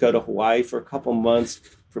commissioners to go to Hawaii for a couple months,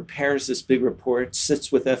 prepares this big report,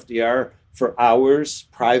 sits with FDR for hours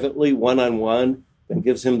privately, one-on-one, then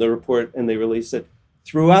gives him the report, and they release it.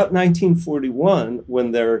 Throughout 1941,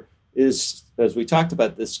 when there is, as we talked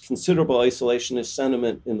about, this considerable isolationist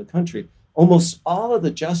sentiment in the country, almost all of the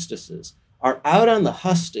justices are out on the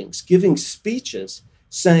hustings giving speeches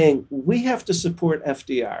saying, we have to support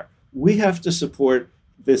FDR. We have to support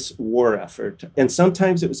this war effort. And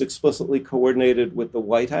sometimes it was explicitly coordinated with the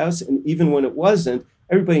White House. And even when it wasn't,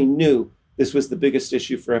 everybody knew this was the biggest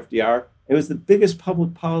issue for FDR. It was the biggest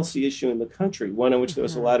public policy issue in the country, one on which there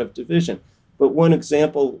was a lot of division. But one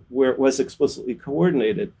example where it was explicitly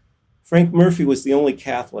coordinated, Frank Murphy was the only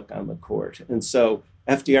Catholic on the court. And so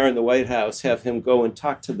FDR and the White House have him go and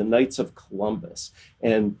talk to the Knights of Columbus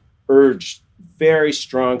and urge very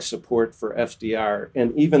strong support for FDR.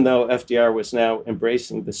 And even though FDR was now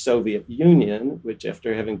embracing the Soviet Union, which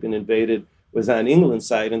after having been invaded was on England's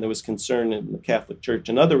side, and there was concern in the Catholic Church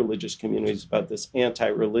and other religious communities about this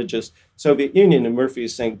anti-religious Soviet Union, and Murphy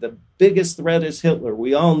is saying the biggest threat is Hitler.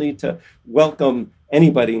 We all need to welcome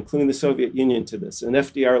anybody, including the Soviet Union, to this. And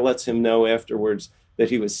FDR lets him know afterwards that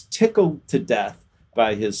he was tickled to death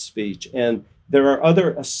by his speech. And there are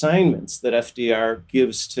other assignments that FDR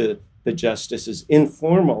gives to the justices,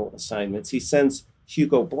 informal assignments. He sends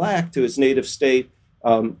Hugo Black to his native state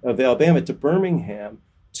of Alabama, to Birmingham,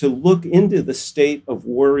 to look into the state of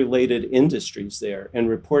war-related industries there and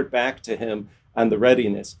report back to him on the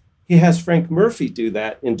readiness. He has Frank Murphy do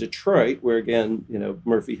that in Detroit, where, again,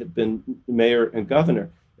 Murphy had been mayor and governor.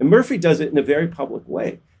 And Murphy does it in a very public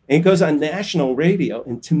way. And he goes on national radio,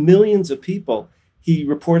 and to millions of people, he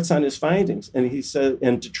reports on his findings. And he said,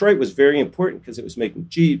 and Detroit was very important because it was making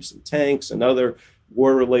jeeps and tanks and other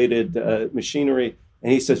war-related machinery.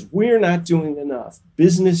 And he says, we're not doing enough.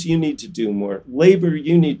 Business, you need to do more. Labor,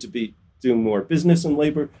 you need to do more. Business and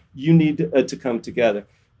labor, you need to come together.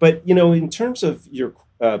 But, in terms of your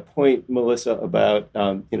point, Melissa, about,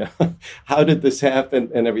 how did this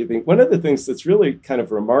happen and everything, one of the things that's really kind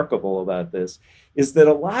of remarkable about this is that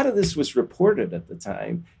a lot of this was reported at the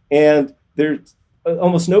time. And there's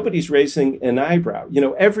almost nobody's raising an eyebrow.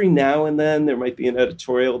 Every now and then there might be an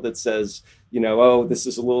editorial that says, oh, this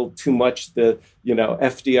is a little too much, the,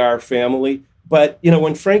 FDR family. But,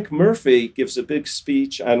 when Frank Murphy gives a big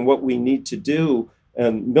speech on what we need to do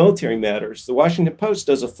in military matters, the Washington Post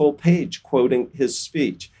does a full page quoting his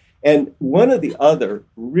speech. And one of the other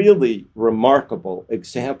really remarkable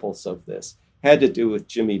examples of this had to do with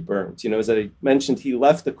Jimmy Burns. As I mentioned, he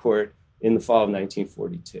left the court in the fall of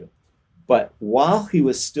 1942. But while he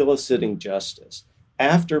was still a sitting justice,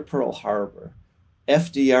 after Pearl Harbor,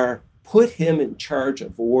 FDR put him in charge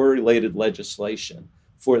of war-related legislation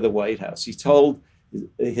for the White House. He told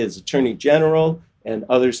his attorney general and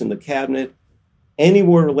others in the cabinet, any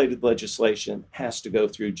war-related legislation has to go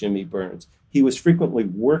through Jimmy Burns. He was frequently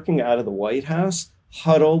working out of the White House,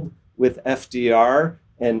 huddled with FDR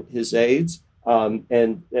and his aides,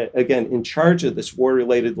 and again, in charge of this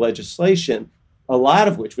war-related legislation, a lot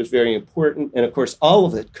of which was very important. And of course, all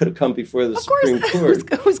of it could have come before the Supreme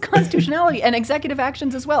Court. It was constitutionality and executive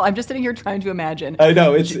actions as well. I'm just sitting here trying to imagine. I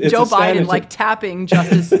know, it's Joe Biden tapping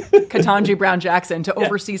Justice Ketanji Brown Jackson to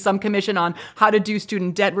oversee some commission on how to do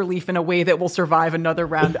student debt relief in a way that will survive another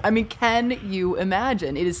round. I mean, can you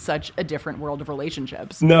imagine? It is such a different world of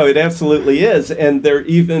relationships. No, it absolutely is. And there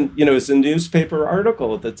even, it's a newspaper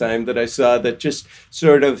article at the time that I saw that just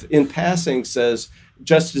sort of in passing says,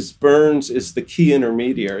 Justice Burns is the key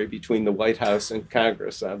intermediary between the White House and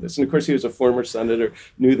Congress on this. And of course, he was a former senator,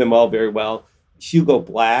 knew them all very well. Hugo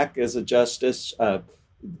Black is a justice.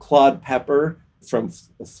 Claude Pepper from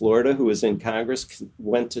Florida, who was in Congress,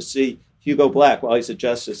 went to see Hugo Black while he's a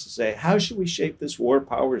justice to say, how should we shape this War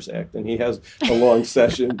Powers Act? And he has a long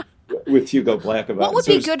session with Hugo Black about what would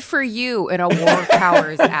be good for you in a War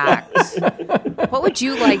Powers Act? What would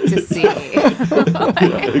you like to see?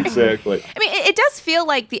 Exactly. I mean, it does feel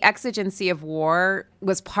like the exigency of war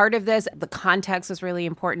was part of this. The context was really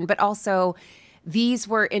important, but also these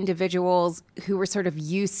were individuals who were sort of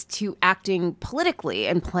used to acting politically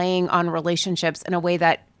and playing on relationships in a way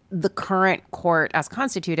that the current court, as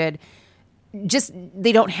constituted, just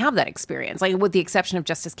they don't have that experience, like with the exception of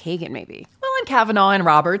Justice Kagan, maybe. Well, I and Kavanaugh and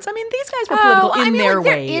Roberts, I mean, these guys were political in their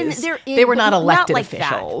ways. They were not elected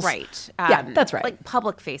officials. That, right. Yeah, that's right. Like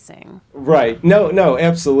public facing. Right. No,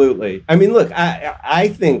 absolutely. I mean, look, I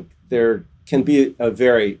think there can be a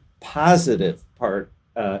very positive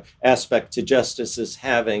aspect to justices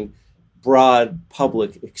having broad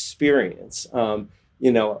public experience. And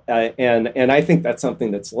I think that's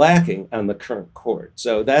something that's lacking on the current court.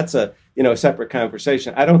 So that's a separate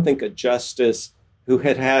conversation. I don't think a justice who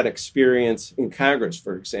had experience in Congress,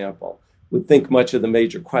 for example, would think much of the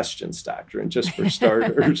major questions doctrine, just for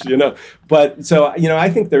starters, But so, I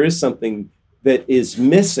think there is something that is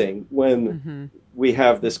missing when we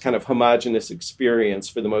have this kind of homogenous experience,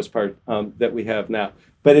 for the most part, that we have now.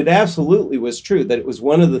 But it absolutely was true that it was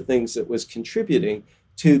one of the things that was contributing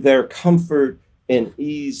to their comfort and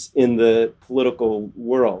ease in the political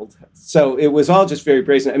world. So it was all just very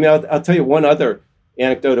brazen. I mean, I'll tell you one other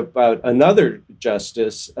anecdote about another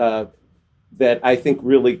justice that I think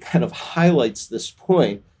really kind of highlights this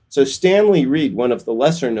point. So Stanley Reed, one of the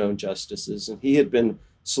lesser known justices, and he had been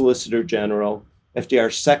Solicitor General,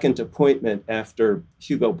 FDR's second appointment after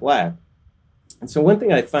Hugo Black. And so one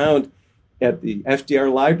thing I found at the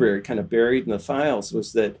FDR library, kind of buried in the files,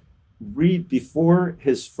 was that Reed, before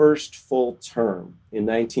his first full term in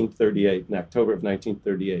 1938, in October of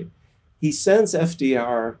 1938, he sends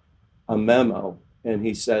FDR a memo and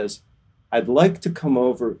he says, "I'd like to come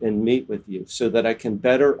over and meet with you so that I can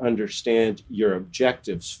better understand your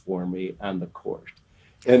objectives for me on the court."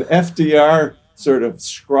 And FDR sort of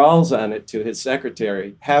scrawls on it to his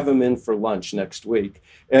secretary, "Have him in for lunch next week."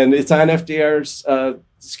 And it's on FDR's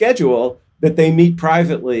schedule that they meet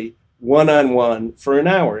privately, one-on-one, for an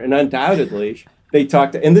hour. And undoubtedly, they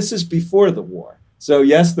talked, and this is before the war. So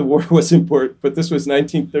yes, the war was important, but this was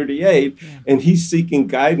 1938, and he's seeking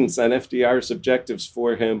guidance on FDR's objectives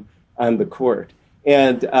for him on the court.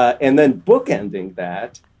 And then bookending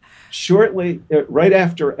that, shortly, right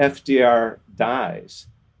after FDR dies,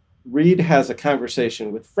 Reed has a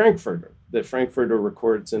conversation with Frankfurter that Frankfurter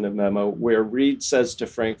records in a memo where Reed says to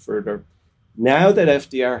Frankfurter, now that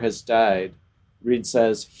FDR has died, Reed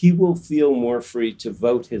says he will feel more free to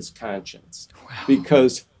vote his conscience. Wow.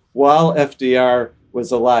 Because while FDR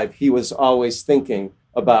was alive, he was always thinking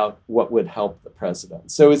about what would help the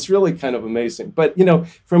president. So it's really kind of amazing. But,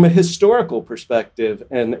 from a historical perspective,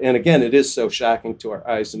 and again, it is so shocking to our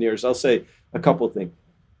eyes and ears, I'll say a couple of things.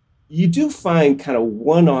 You do find kind of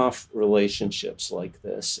one-off relationships like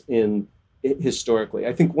this historically.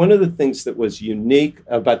 I think one of the things that was unique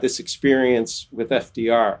about this experience with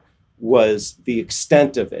FDR was the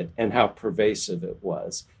extent of it and how pervasive it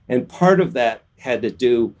was. And part of that had to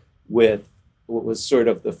do with what was sort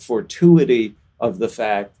of the fortuity of the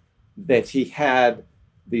fact that he had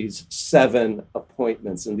these 7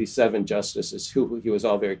 appointments and these 7 justices who he was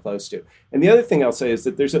all very close to. And the other thing I'll say is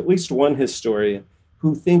that there's at least one historian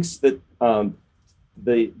who thinks that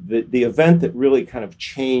the event that really kind of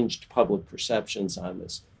changed public perceptions on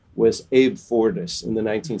this was Abe Fortas in the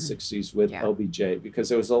 1960s with LBJ, because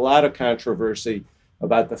there was a lot of controversy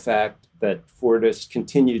about the fact that Fortas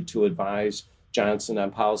continued to advise Johnson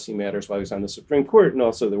on policy matters while he was on the Supreme Court, and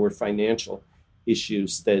also there were financial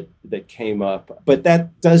issues that came up. But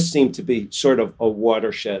that does seem to be sort of a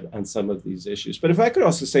watershed on some of these issues. But if I could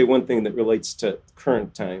also say one thing that relates to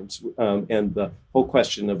current times and the whole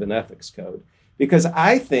question of an ethics code, because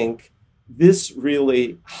I think this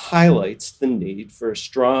really highlights the need for a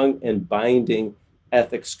strong and binding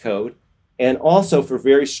ethics code, and also for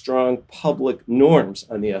very strong public norms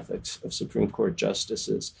on the ethics of Supreme Court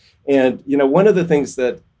justices. And, one of the things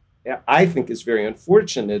that I think is very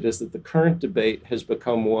unfortunate is that the current debate has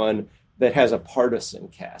become one that has a partisan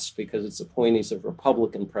cast because it's appointees of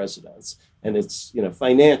Republican presidents and it's,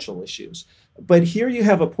 financial issues. But here you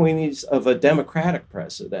have appointees of a Democratic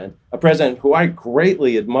president, a president who I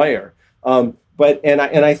greatly admire. But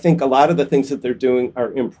I think a lot of the things that they're doing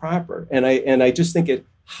are improper. And I just think it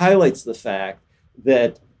highlights the fact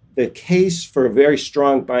that the case for a very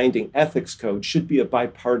strong binding ethics code should be a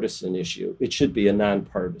bipartisan issue. It should be a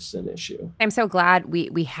nonpartisan issue. I'm so glad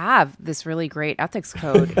we have this really great ethics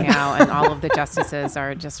code now, and all of the justices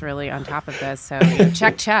are just really on top of this. So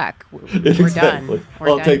check. We're done. We're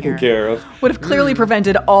all done taken care of. Would have clearly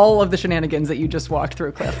prevented all of the shenanigans that you just walked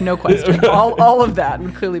through, Cliff. No question. all of that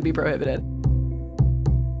would clearly be prohibited.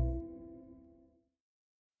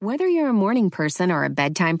 Whether you're a morning person or a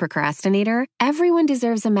bedtime procrastinator, everyone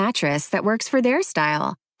deserves a mattress that works for their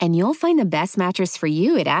style. And you'll find the best mattress for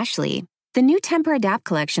you at Ashley. The new Tempur-Adapt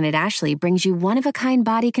collection at Ashley brings you one-of-a-kind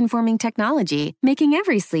body-conforming technology, making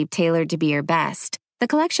every sleep tailored to be your best. The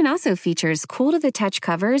collection also features cool-to-the-touch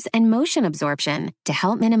covers and motion absorption to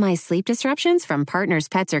help minimize sleep disruptions from partners,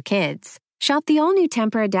 pets, or kids. Shop the all-new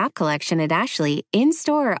Tempur-Adapt collection at Ashley,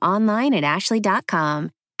 in-store or online at ashley.com.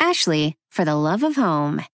 Ashley, for the love of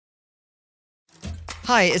home.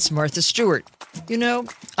 Hi, it's Martha Stewart. You know,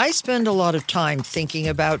 I spend a lot of time thinking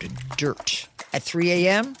about dirt. At 3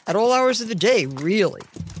 a.m., at all hours of the day, really.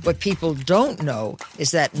 What people don't know is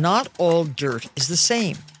that not all dirt is the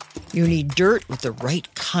same. You need dirt with the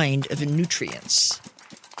right kind of nutrients.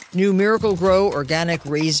 New Miracle-Gro organic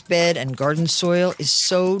raised bed and garden soil is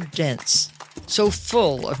so dense, so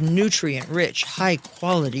full of nutrient-rich,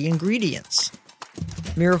 high-quality ingredients.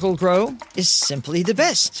 Miracle-Gro is simply the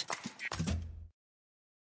best.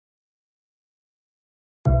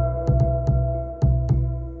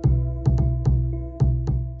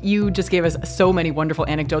 You just gave us so many wonderful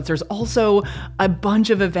anecdotes. There's also a bunch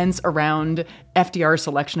of events around FDR's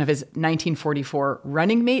selection of his 1944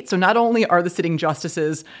 running mate. So not only are the sitting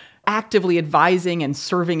justices actively advising and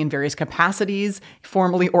serving in various capacities,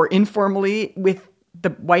 formally or informally, with the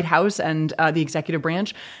White House and the executive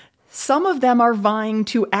branch, some of them are vying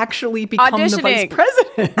to actually become the vice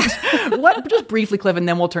president. Just briefly, Cliff, and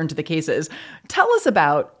then we'll turn to the cases. Tell us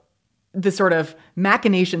about the sort of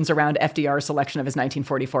machinations around FDR's selection of his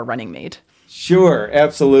 1944 running mate. Sure,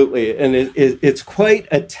 absolutely. And it's quite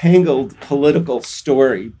a tangled political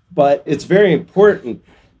story, but it's very important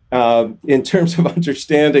in terms of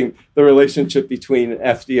understanding the relationship between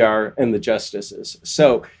FDR and the justices.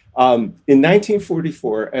 So in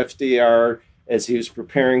 1944, FDR, as he was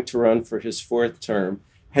preparing to run for his fourth term,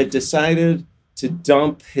 had decided to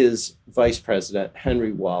dump his vice president,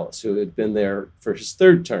 Henry Wallace, who had been there for his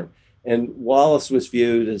third term. And Wallace was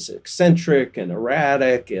viewed as eccentric and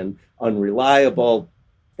erratic and unreliable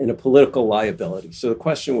and a political liability. So the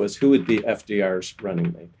question was, who would be FDR's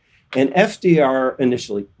running mate? And FDR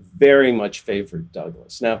initially very much favored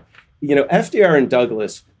Douglas. Now, you know, FDR and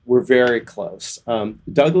Douglas were very close.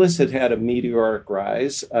 Douglas had had a meteoric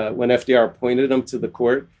rise. When FDR appointed him to the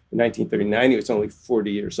court in 1939, he was only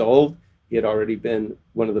 40 years old. He had already been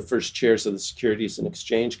one of the first chairs of the Securities and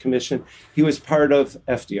Exchange Commission. He was part of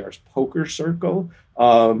FDR's poker circle.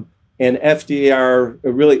 And FDR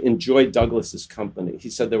really enjoyed Douglas's company. He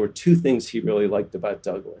said there were two things he really liked about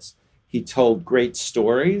Douglas. He told great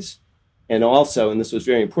stories. And also, and this was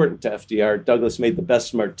very important to FDR, Douglas made the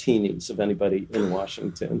best martinis of anybody in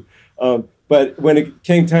Washington. But when it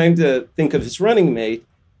came time to think of his running mate,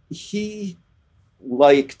 he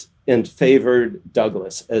liked and favored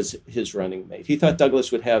Douglas as his running mate. He thought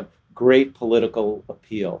Douglas would have great political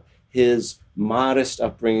appeal. His modest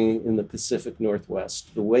upbringing in the Pacific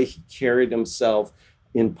Northwest, the way he carried himself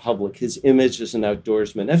in public, his image as an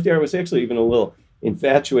outdoorsman. FDR was actually even a little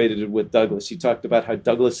infatuated with Douglas. He talked about how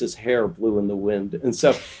Douglas's hair blew in the wind. And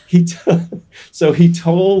so he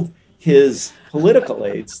told his political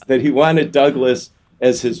aides that he wanted Douglas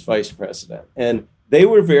as his vice president. And they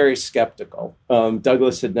were very skeptical.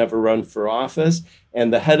 Douglas had never run for office,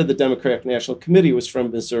 and the head of the Democratic National Committee was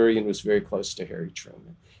from Missouri and was very close to Harry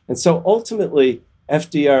Truman. And so ultimately,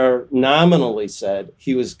 FDR nominally said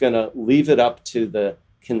he was going to leave it up to the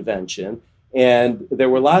convention. And there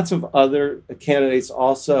were lots of other candidates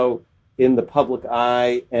also in the public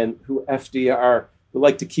eye, and who FDR would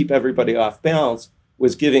like to keep everybody off balance,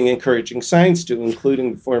 was giving encouraging signs to,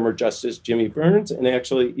 including former Justice Jimmy Burns and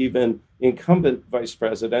actually even incumbent Vice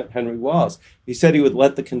President Henry Wallace. He said he would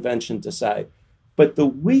let the convention decide. But the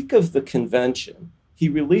week of the convention, he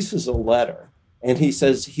releases a letter, and he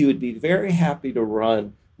says he would be very happy to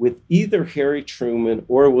run with either Harry Truman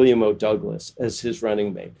or William O. Douglas as his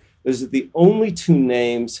running mate. Those are the only two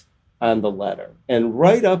names on the letter. And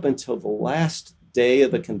right up until the last day of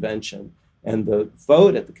the convention and the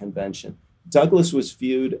vote at the convention, Douglas was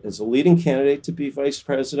viewed as a leading candidate to be vice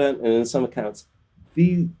president, and in some accounts,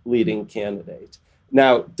 the leading candidate.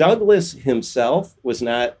 Now, Douglas himself was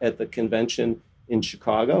not at the convention in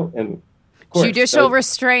Chicago, and of course, judicial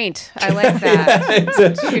restraint. I like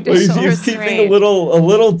that. He's keeping a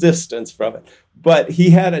little distance from it. But he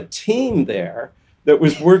had a team there that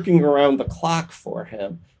was working around the clock for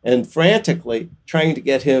him and frantically trying to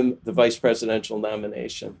get him the vice presidential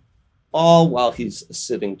nomination, all while he's a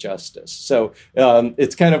sitting justice. So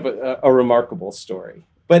it's kind of a remarkable story.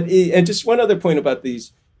 But and just one other point about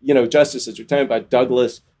these, justices. We're talking about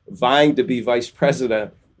Douglas vying to be vice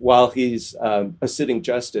president while he's a sitting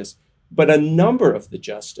justice. But a number of the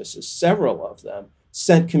justices, several of them,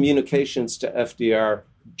 sent communications to FDR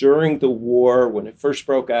during the war when it first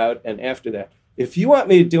broke out and after that. If you want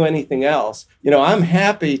me to do anything else, I'm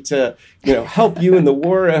happy to, help you in the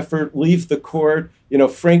war effort, leave the court.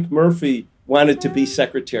 Frank Murphy wanted to be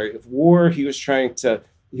Secretary of War. He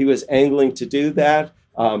was angling to do that.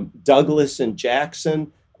 Douglas and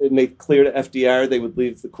Jackson, it made clear to FDR they would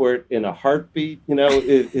leave the court in a heartbeat,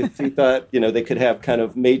 if he thought, they could have kind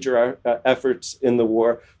of major efforts in the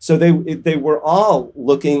war. So they were all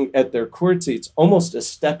looking at their court seats almost as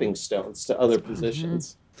stepping stones to other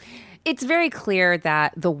positions. It's very clear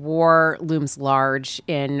that the war looms large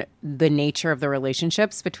in the nature of the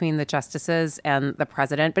relationships between the justices and the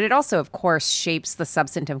president, but it also, of course, shapes the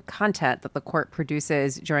substantive content that the court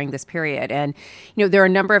produces during this period. And, there are a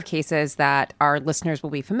number of cases that our listeners will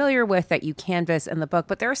be familiar with that you canvass in the book,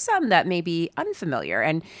 but there are some that may be unfamiliar.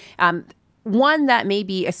 And one that may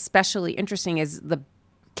be especially interesting is the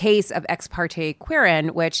case of Ex parte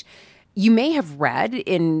Quirin, which you may have read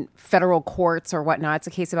in federal courts or whatnot. It's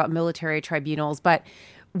a case about military tribunals. But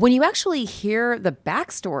when you actually hear the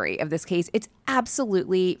backstory of this case, it's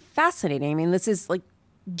absolutely fascinating. I mean, this is like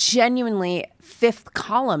genuinely fifth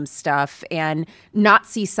column stuff and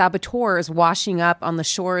Nazi saboteurs washing up on the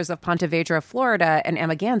shores of Ponte Vedra, Florida and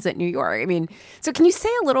Amagansett, New York. I mean, so can you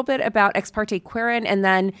say a little bit about Ex parte Quirin and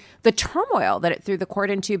then the turmoil that it threw the court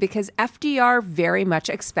into? Because FDR very much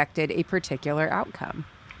expected a particular outcome.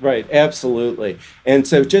 Right, absolutely. And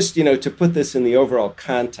so just, to put this in the overall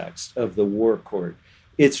context of the war court,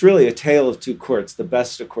 it's really a tale of two courts, the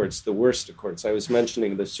best of courts, the worst of courts. I was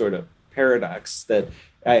mentioning this sort of paradox that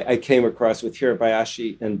I came across with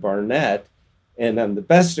Hirabayashi and Barnett. And on the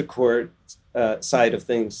best of court side of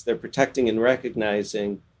things, they're protecting and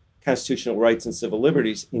recognizing constitutional rights and civil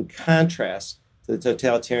liberties in contrast to the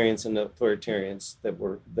totalitarians and authoritarians that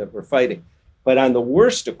we're fighting. But on the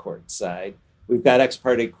worst of court side, we've got Ex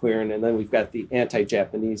parte Quirin, and then we've got the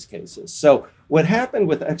anti-Japanese cases. So what happened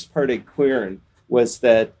with Ex parte Quirin was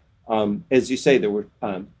that, as you say, there were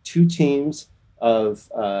two teams of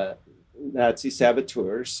Nazi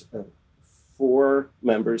saboteurs, 4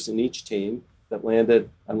 members in each team that landed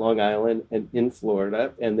on Long Island and in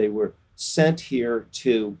Florida, and they were sent here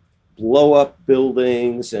to blow up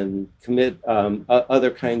buildings and commit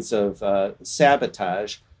other kinds of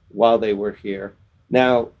sabotage while they were here.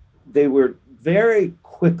 Now, they were very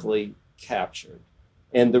quickly captured.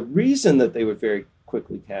 And the reason that they were very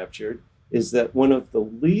quickly captured is that one of the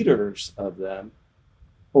leaders of them,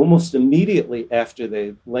 almost immediately after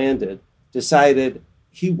they landed, decided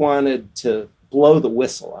he wanted to blow the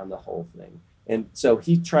whistle on the whole thing. And so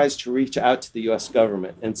he tries to reach out to the U.S.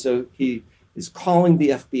 government. And so he is calling the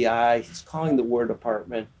FBI, he's calling the War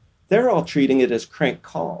Department. They're all treating it as crank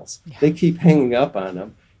calls. Yeah. They keep hanging up on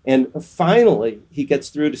him. And finally, he gets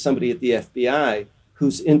through to somebody at the FBI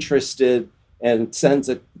who's interested and sends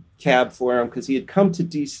a cab for him because he had come to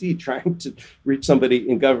D.C. trying to reach somebody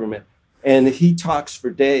in government. And he talks for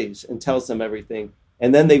days and tells them everything.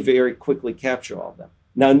 And then they very quickly capture all of them.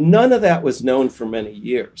 Now, none of that was known for many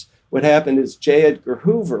years. What happened is J. Edgar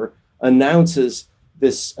Hoover announces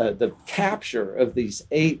the capture of these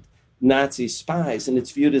 8 Nazi spies, and it's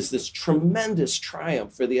viewed as this tremendous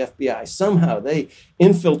triumph for the FBI. Somehow they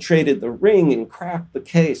infiltrated the ring and cracked the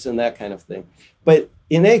case and that kind of thing. But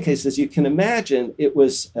in any case, as you can imagine, it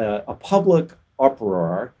was a public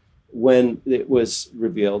uproar when it was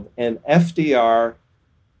revealed, and FDR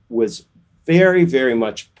was very, very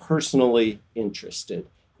much personally interested.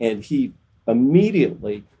 And he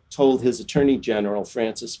immediately told his Attorney General,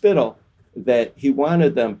 Francis Biddle, that he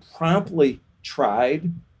wanted them promptly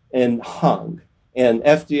tried and hung. And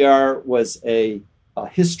FDR was a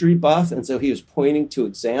history buff, and so he was pointing to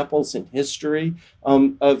examples in history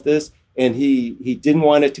of this, and he didn't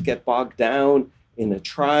want it to get bogged down in a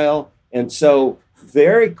trial. And so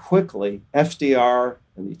very quickly, FDR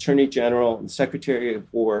and the Attorney General and the Secretary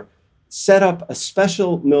of War set up a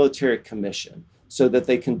special military commission so that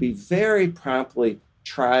they can be very promptly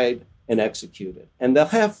tried and executed. And they'll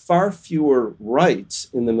have far fewer rights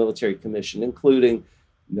in the military commission, including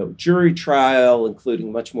no jury trial,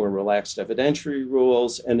 including much more relaxed evidentiary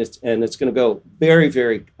rules, and it's going to go very,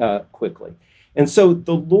 very quickly. And so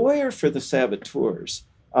the lawyer for the saboteurs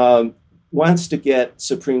wants to get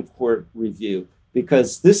Supreme Court review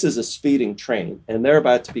because this is a speeding train, and they're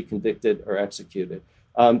about to be convicted or executed.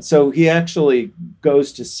 So he actually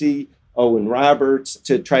goes to see Owen Roberts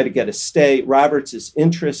to try to get a stay. Roberts is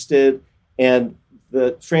interested, and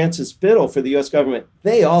the Francis Biddle for the U.S. government,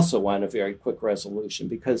 they also want a very quick resolution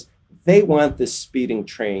because they want this speeding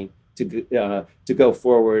train to go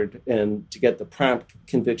forward and to get the prompt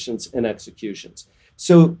convictions and executions.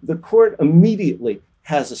 So the court immediately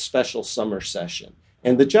has a special summer session.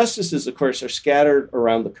 And the justices, of course, are scattered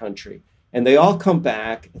around the country. And they all come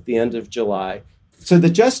back at the end of July. So the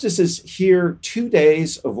justices hear 2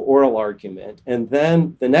 days of oral argument. And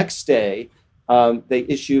then the next day, they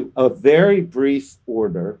issue a very brief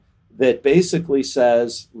order that basically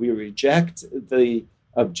says we reject the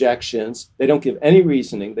objections. They don't give any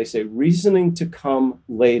reasoning. They say reasoning to come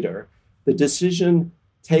later. The decision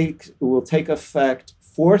will take effect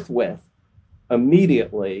forthwith,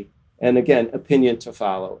 immediately, and again, opinion to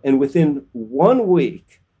follow. And within 1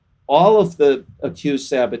 week, all of the accused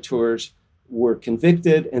saboteurs were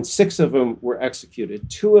convicted and 6 of them were executed.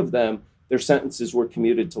 2 of them, their sentences were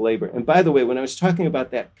commuted to labor. And by the way, when I was talking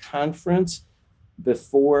about that conference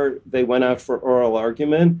before they went out for oral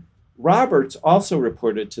argument, Roberts also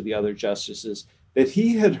reported to the other justices that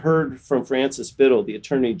he had heard from Francis Biddle, the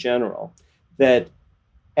Attorney General, that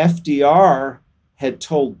FDR had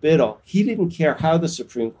told Biddle he didn't care how the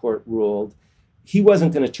Supreme Court ruled. He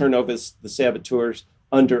wasn't going to turn over the saboteurs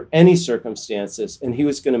under any circumstances, and he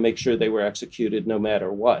was going to make sure they were executed no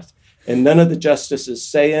matter what. And none of the justices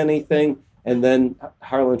say anything. And then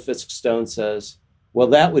Harlan Fiske Stone says, well,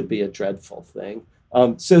 that would be a dreadful thing.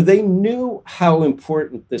 So they knew how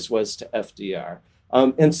important this was to FDR.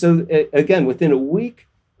 And so, again, within a week,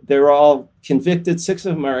 they're all convicted. 6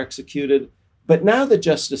 of them are executed. But now the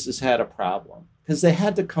justices had a problem because they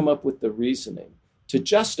had to come up with the reasoning to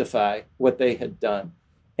justify what they had done.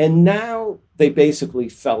 And now they basically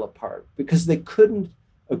fell apart because they couldn't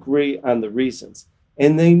agree on the reasons.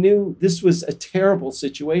 And they knew this was a terrible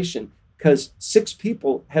situation because 6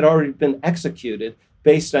 people had already been executed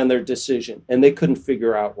based on their decision, and they couldn't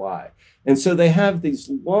figure out why. And so they have these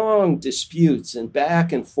long disputes and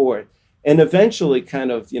back and forth, and eventually kind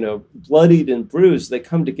of, bloodied and bruised, they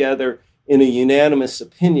come together in a unanimous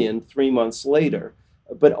opinion 3 months later.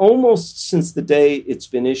 But almost since the day it's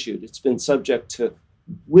been issued, it's been subject to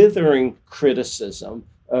withering criticism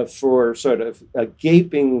for sort of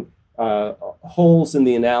gaping holes in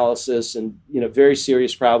the analysis and, very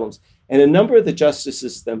serious problems. And a number of the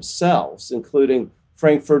justices themselves, including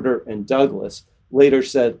Frankfurter and Douglas, later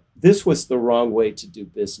said this was the wrong way to do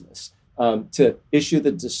business, to issue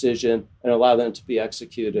the decision and allow them to be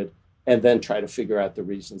executed and then try to figure out the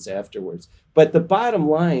reasons afterwards. But the bottom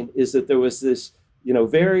line is that there was this,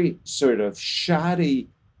 very sort of shoddy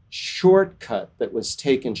shortcut that was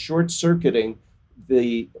taken, short-circuiting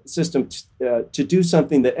the system to do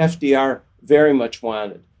something that FDR very much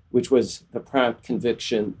wanted, which was the prompt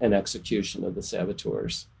conviction and execution of the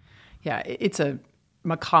saboteurs. Yeah, it's a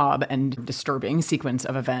macabre and disturbing sequence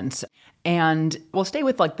of events. And we'll stay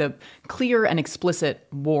with the clear and explicit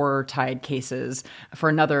war-tied cases for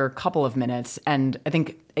another couple of minutes. And I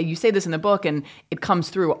think you say this in the book, and it comes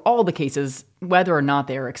through all the cases, whether or not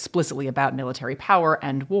they are explicitly about military power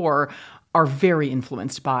and war, are very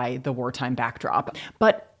influenced by the wartime backdrop.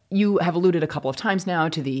 But you have alluded a couple of times now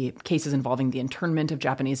to the cases involving the internment of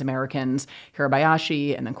Japanese Americans,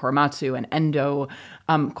 Hirabayashi, and then Korematsu and Endo.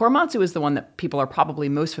 Korematsu is the one that people are probably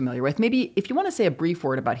most familiar with. Maybe if you want to say a brief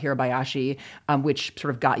word about Hirabayashi, which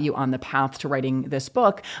sort of got you on the path to writing this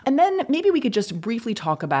book. And then maybe we could just briefly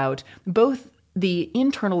talk about both the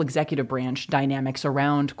internal executive branch dynamics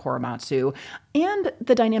around Korematsu and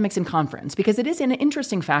the dynamics in conference, because it is an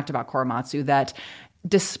interesting fact about Korematsu that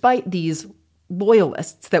despite these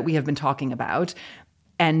loyalists that we have been talking about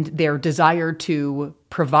and their desire to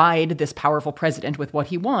provide this powerful president with what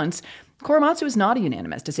he wants, Korematsu is not a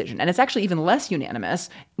unanimous decision. And it's actually even less unanimous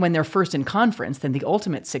when they're first in conference than the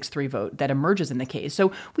ultimate 6-3 vote that emerges in the case.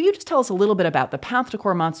 So will you just tell us a little bit about the path to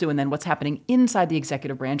Korematsu and then what's happening inside the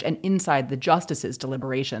executive branch and inside the justices'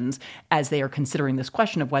 deliberations as they are considering this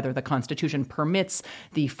question of whether the Constitution permits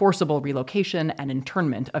the forcible relocation and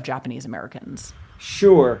internment of Japanese Americans?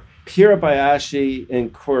 Sure. Hirabayashi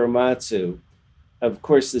and Korematsu, of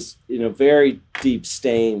course, this very deep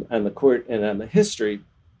stain on the court and on the history,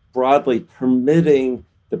 broadly permitting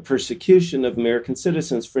the persecution of American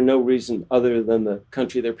citizens for no reason other than the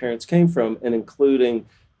country their parents came from, and including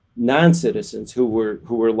non-citizens who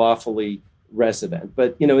were lawfully resident.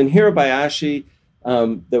 But in Hirabayashi,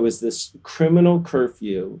 there was this criminal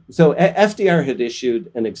curfew. So FDR had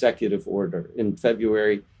issued an executive order in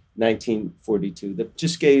February 1942 that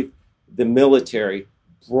just gave the military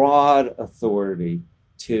broad authority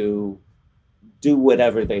to do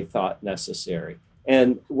whatever they thought necessary.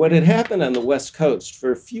 And what had happened on the West Coast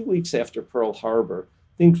for a few weeks after Pearl Harbor,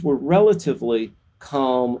 things were relatively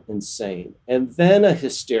calm and sane. And then a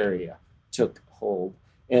hysteria took hold,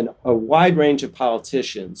 and a wide range of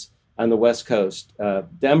politicians on the West Coast,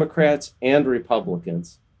 Democrats and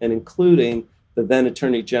Republicans, and including the then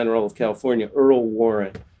Attorney General of California, Earl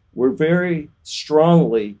Warren, were very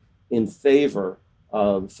strongly in favor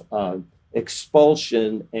of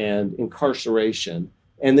expulsion and incarceration.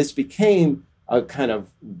 And this became a kind of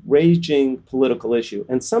raging political issue.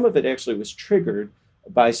 And some of it actually was triggered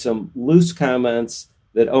by some loose comments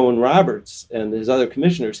that Owen Roberts and his other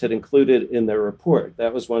commissioners had included in their report.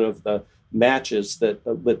 That was one of the matches that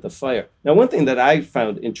lit the fire. Now, one thing that I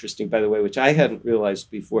found interesting, by the way, which I hadn't realized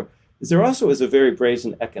before, is there also is a very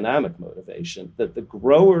brazen economic motivation, that the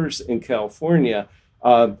growers in California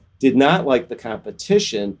did not like the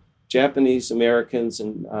competition. Japanese Americans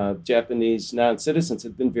and Japanese non-citizens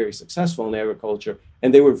had been very successful in agriculture,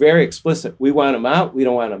 and they were very explicit. We want them out. We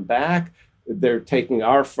don't want them back. They're taking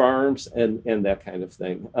our farms and that kind of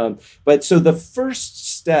thing. But so the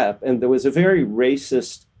first step, and there was a very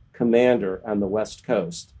racist commander on the West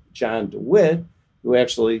Coast, John DeWitt, who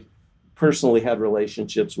actually personally had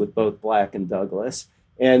relationships with both Black and Douglas.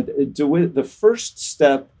 And DeWitt, the first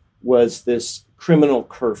step was this criminal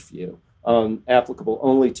curfew, applicable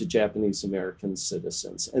only to Japanese American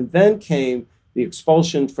citizens. And then came the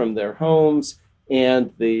expulsion from their homes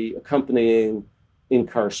and the accompanying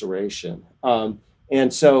incarceration.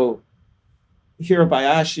 And so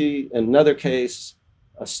Hirabayashi, in another case,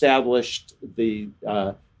 established the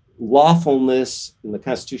lawfulness and the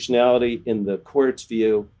constitutionality in the court's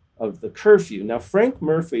view of the curfew. Now, Frank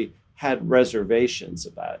Murphy had reservations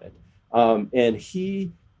about it. And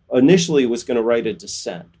he initially was going to write a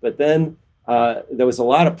dissent, but then there was a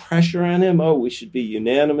lot of pressure on him. Oh, we should be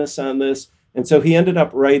unanimous on this. And so he ended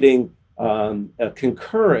up writing a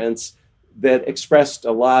concurrence that expressed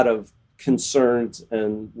a lot of concerns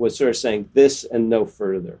and was sort of saying this and no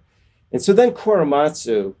further. And so then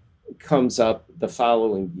Korematsu comes up the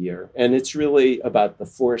following year, and it's really about the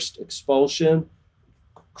forced expulsion.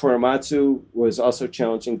 Korematsu was also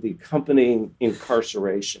challenging the accompanying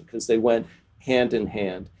incarceration because they went hand in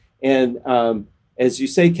hand. And as you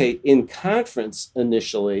say, Kate, in conference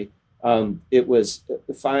initially, it was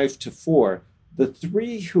 5-4. The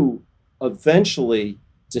three who eventually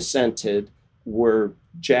dissented were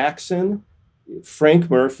Jackson, Frank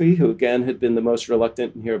Murphy, who again had been the most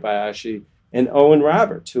reluctant in Hirabayashi, and Owen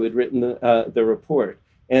Roberts, who had written the report.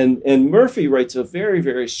 And Murphy writes a very,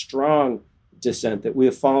 very strong dissent that we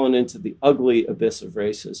have fallen into the ugly abyss of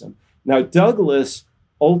racism. Now, Douglas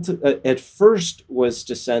at first was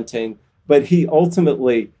dissenting, but he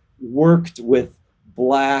ultimately worked with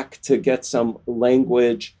Black to get some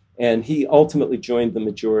language, and he ultimately joined the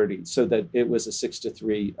majority so that it was a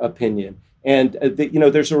 6-3 opinion. And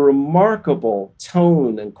there's a remarkable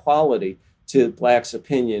tone and quality to Black's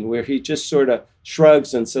opinion where he just sort of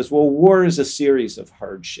shrugs and says, well, war is a series of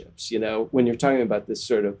hardships, when you're talking about this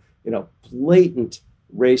sort of, blatant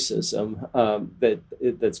racism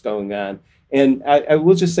that's going on. And I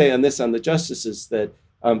will just say on the justices that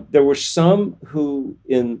there were some who,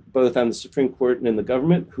 both on the Supreme Court and in the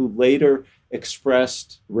government, who later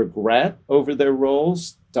expressed regret over their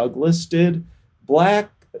roles. Douglas did.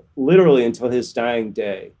 Black, literally until his dying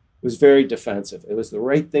day, was very defensive. It was the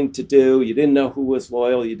right thing to do. You didn't know who was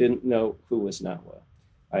loyal. You didn't know who was not loyal.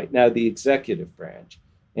 All right, now the executive branch.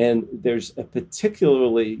 And there's a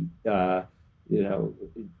particularly,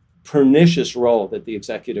 pernicious role that the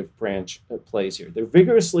executive branch plays here. They're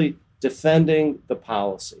vigorously defending the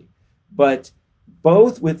policy, but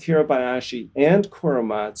both with Hirabayashi and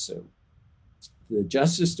Korematsu, the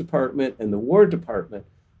Justice Department and the War Department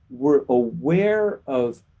were aware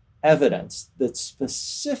of evidence that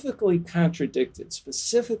specifically contradicted,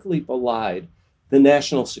 specifically belied the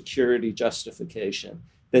national security justification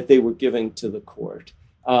that they were giving to the court.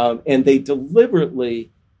 And they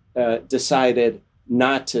deliberately decided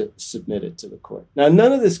not to submit it to the court. Now,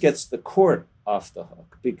 none of this gets the court off the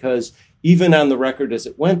hook because even on the record as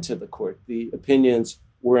it went to the court, the opinions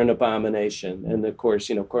were an abomination. And of course,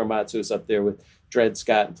 Korematsu is up there with Dred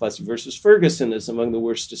Scott and Plessy versus Ferguson as among the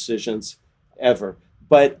worst decisions ever.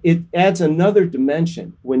 But it adds another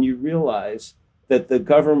dimension when you realize that the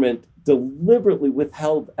government deliberately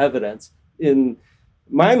withheld evidence. In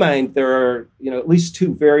my mind, there are at least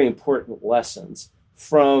two very important lessons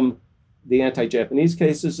from the anti-Japanese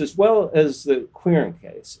cases as well as the Quirin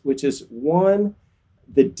case, which is one,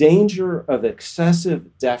 the danger of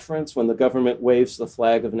excessive deference when the government waves the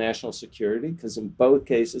flag of national security, because in both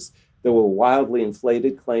cases, there were wildly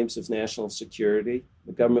inflated claims of national security.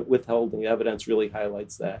 The government withholding evidence really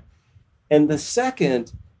highlights that. And the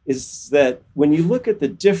second is that when you look at the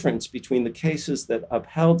difference between the cases that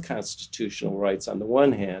upheld constitutional rights on the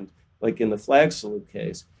one hand, like in the flag salute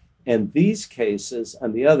case, and these cases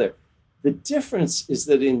on the other, the difference is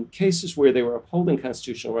that in cases where they were upholding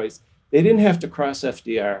constitutional rights, they didn't have to cross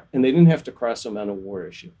FDR and they didn't have to cross them on a war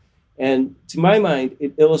issue. And to my mind,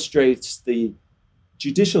 it illustrates the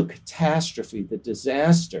judicial catastrophe, the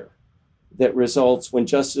disaster that results when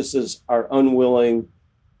justices are unwilling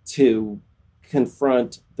to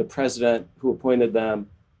confront the president who appointed them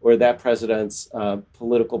or that president's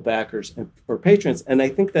political backers or patrons. And I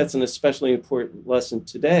think that's an especially important lesson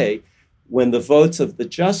today when the votes of the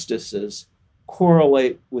justices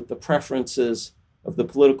correlate with the preferences of the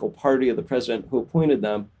political party of the president who appointed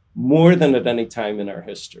them more than at any time in our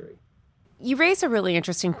history. You raise a really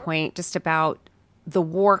interesting point just about the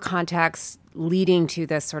war context leading to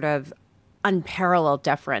this sort of unparalleled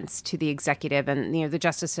deference to the executive and, the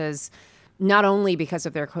justices, not only because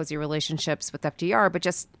of their cozy relationships with FDR, but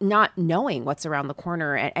just not knowing what's around the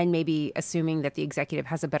corner and maybe assuming that the executive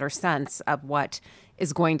has a better sense of what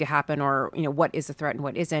is going to happen or, what is a threat and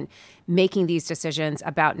what isn't, making these decisions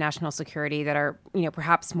about national security that are,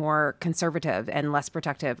 perhaps more conservative and less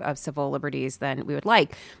protective of civil liberties than we would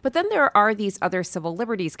like. But then there are these other civil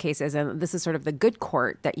liberties cases, and this is sort of the good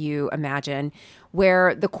court that you imagine,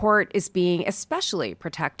 where the court is being especially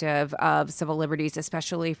protective of civil liberties,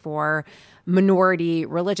 especially for minority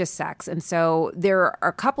religious sects. And so there are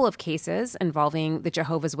a couple of cases involving the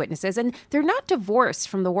Jehovah's Witnesses, and they're not divorced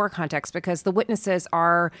from the war context because the witnesses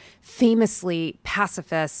are famously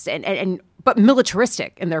pacifist but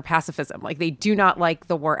militaristic in their pacifism. Like, they do not like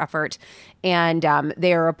the war effort, and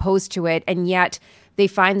they are opposed to it, and yet they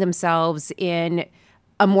find themselves in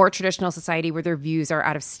a more traditional society where their views are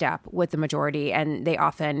out of step with the majority, and they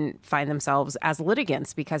often find themselves as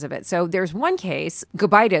litigants because of it. So there's one case,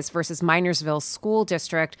 Gobitis versus Minersville School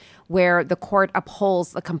District, where the court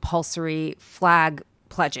upholds the compulsory flag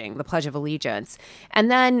pledging, the Pledge of Allegiance.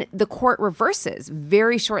 And then the court reverses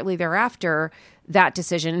very shortly thereafter that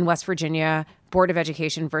decision in West Virginia, Board of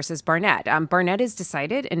Education versus Barnett. Barnett is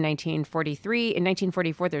decided in 1943. In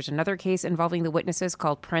 1944, there's another case involving the witnesses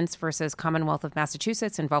called Prince versus Commonwealth of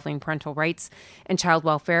Massachusetts, involving parental rights and child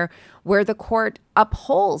welfare, where the court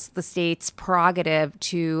upholds the state's prerogative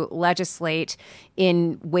to legislate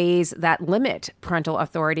in ways that limit parental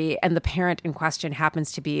authority. And the parent in question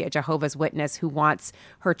happens to be a Jehovah's Witness who wants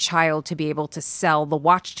her child to be able to sell the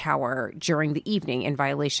watchtower during the evening in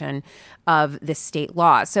violation of this state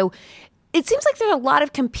law. So it seems like there's a lot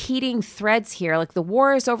of competing threads here. Like, the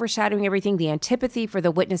war is overshadowing everything. The antipathy for the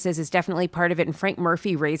witnesses is definitely part of it. And Frank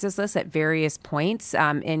Murphy raises this at various points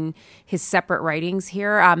in his separate writings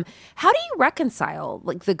here. How do you reconcile,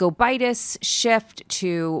 like, the Gobitis shift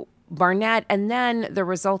to Barnett and then the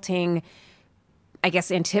resulting, I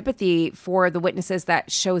guess, antipathy for the witnesses that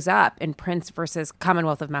shows up in Prince versus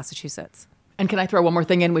Commonwealth of Massachusetts? And can I throw one more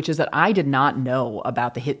thing in, which is that I did not know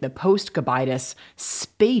about the post-Gobitis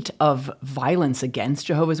spate of violence against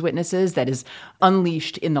Jehovah's Witnesses that is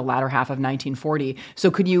unleashed in the latter half of 1940.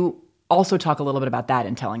 So could you also talk a little bit about that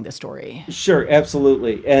in telling this story? Sure,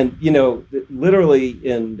 absolutely. And, literally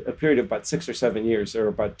in a period of about 6 or 7 years, there are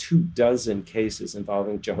about 24 cases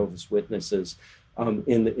involving Jehovah's Witnesses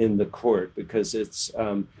in the court, because it's,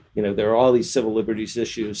 there are all these civil liberties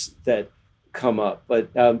issues that come up. But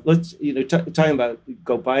let's, talking about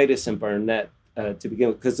Gobitis and Barnett to begin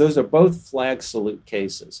with, because those are both flag salute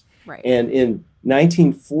cases. Right. And in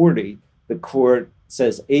 1940, the court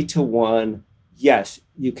says 8-1, yes,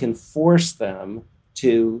 you can force them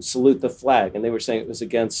to salute the flag. And they were saying it was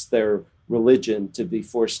against their religion to be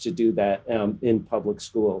forced to do that in public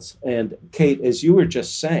schools. And Kate, as you were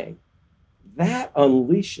just saying, that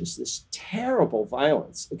unleashes this terrible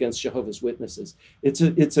violence against Jehovah's Witnesses. It's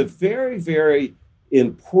a very, very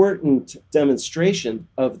important demonstration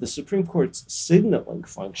of the Supreme Court's signaling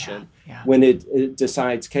function when it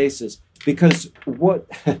decides cases, because what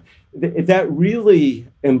that really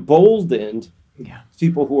emboldened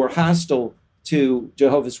people who are hostile to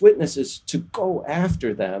Jehovah's Witnesses to go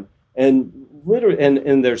after them, and literally,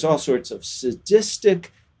 and there's all sorts of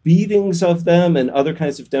sadistic beatings of them and other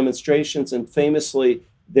kinds of demonstrations. And famously,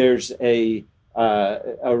 there's a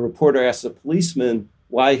reporter asks a policeman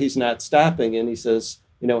why he's not stopping, and he says,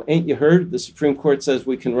 ain't you heard? The Supreme Court says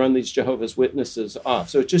we can run these Jehovah's Witnesses off.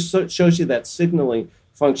 So it just shows you that signaling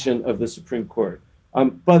function of the Supreme Court.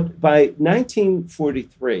 But by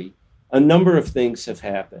 1943, a number of things have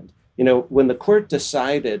happened. When the court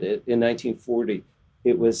decided it in 1940,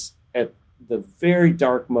 it was at the very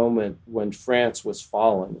dark moment when France was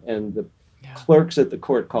falling, and the clerks at the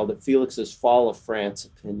court called it Felix's Fall of France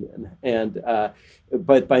opinion. And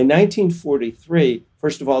but by 1943,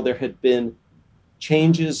 first of all, there had been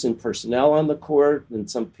changes in personnel on the court, and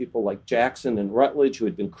some people like Jackson and Rutledge, who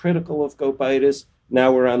had been critical of Gobitis,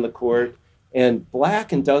 now were on the court. And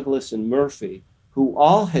Black and Douglas and Murphy, who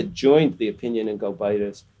all had joined the opinion in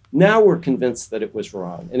Gobitis, now were convinced that it was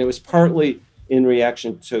wrong. And it was partly in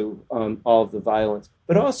reaction to all of the violence,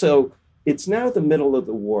 but also it's now the middle of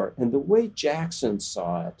the war. And the way Jackson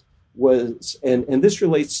saw it was, and this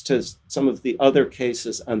relates to some of the other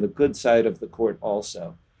cases on the good side of the court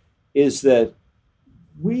also, is that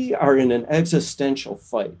we are in an existential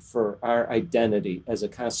fight for our identity as a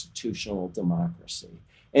constitutional democracy.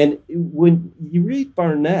 And when you read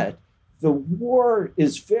Barnett, the war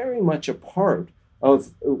is very much a part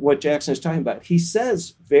of what Jackson is talking about. He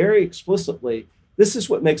says very explicitly, this is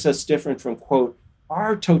what makes us different from, quote,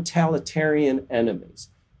 our totalitarian enemies.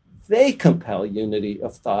 They compel unity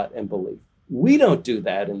of thought and belief. We don't do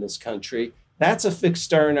that in this country. That's a fixed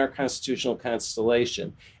star in our constitutional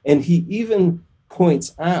constellation. And he even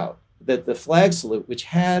points out that the flag salute, which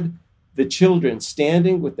had the children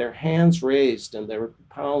standing with their hands raised and their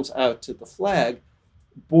palms out to the flag,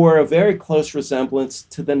 bore a very close resemblance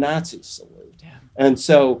to the Nazi salute. Yeah. And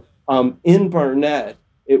so in Barnett,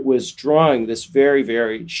 it was drawing this very,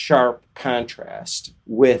 very sharp contrast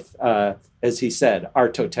with, as he said, our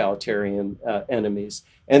totalitarian enemies.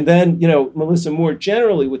 And then, Melissa, more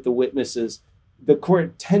generally with the witnesses, the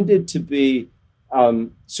court tended to be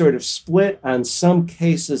sort of split on some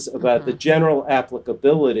cases about the general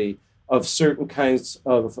applicability of certain kinds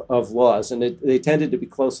of laws. And they tended to be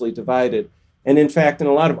closely divided. And in fact, in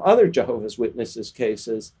a lot of other Jehovah's Witnesses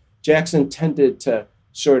cases, Jackson tended to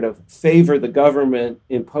sort of favor the government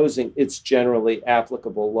imposing its generally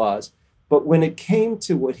applicable laws. But when it came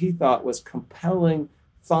to what he thought was compelling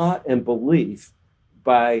thought and belief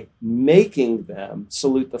by making them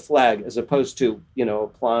salute the flag, as opposed to,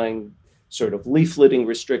 applying sort of leafleting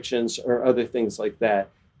restrictions or other things like that,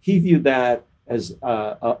 he viewed that as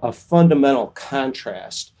a fundamental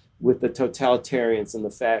contrast with the totalitarians and the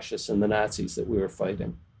fascists and the Nazis that we were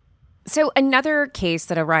fighting. So another case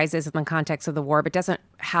that arises in the context of the war but doesn't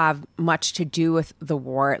have much to do with the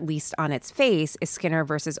war, at least on its face, is Skinner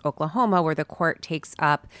versus Oklahoma, where the court takes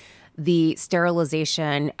up the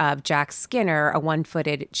sterilization of Jack Skinner, a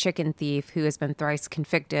one-footed chicken thief who has been thrice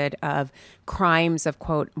convicted of crimes of,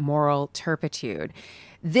 quote, moral turpitude.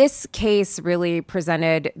 This case really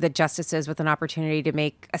presented the justices with an opportunity to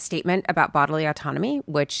make a statement about bodily autonomy,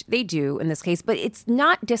 which they do in this case, but it's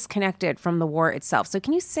not disconnected from the war itself. So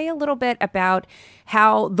can you say a little bit about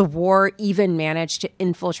how the war even managed to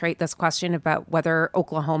infiltrate this question about whether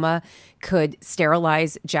Oklahoma could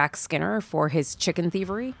sterilize Jack Skinner for his chicken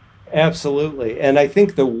thievery? Absolutely. And I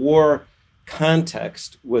think the war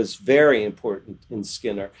context was very important in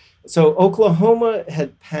Skinner. So Oklahoma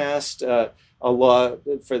had passed a law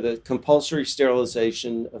for the compulsory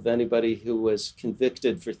sterilization of anybody who was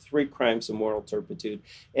convicted for 3 crimes of moral turpitude.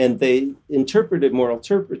 And they interpreted moral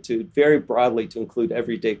turpitude very broadly to include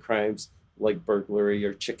everyday crimes like burglary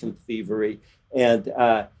or chicken thievery. And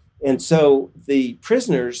so the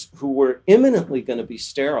prisoners who were imminently going to be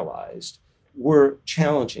sterilized were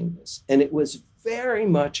challenging this. And it was very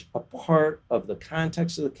much a part of the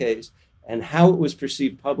context of the case and how it was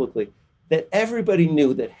perceived publicly that everybody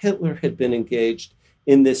knew that Hitler had been engaged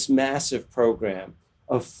in this massive program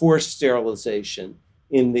of forced sterilization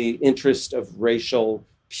in the interest of racial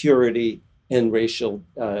purity and racial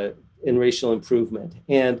improvement.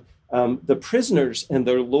 And the prisoners and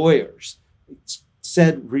their lawyers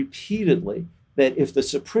said repeatedly that if the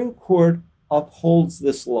Supreme Court upholds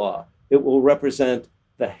this law, it will represent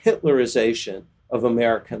the Hitlerization of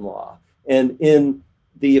American law. And in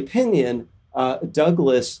the opinion,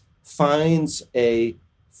 Douglas finds a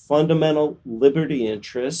fundamental liberty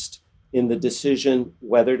interest in the decision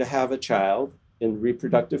whether to have a child, in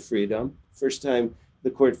reproductive freedom. First time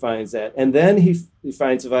the court finds that. And then he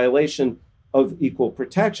finds a violation of equal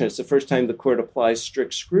protection. It's the first time the court applies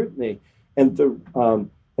strict scrutiny. And the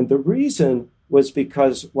reason was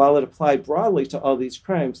because while it applied broadly to all these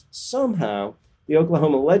crimes, somehow the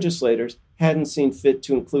Oklahoma legislators hadn't seen fit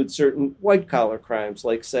to include certain white-collar crimes,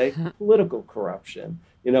 like, say, political corruption.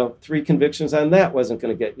 3 convictions on that wasn't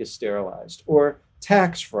going to get you sterilized, or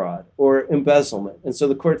tax fraud, or embezzlement. And so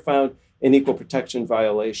the court found an equal protection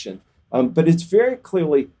violation. But it's very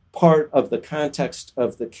clearly part of the context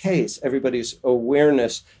of the case, everybody's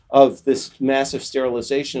awareness of this massive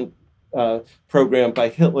sterilization program by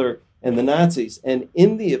Hitler and the Nazis. And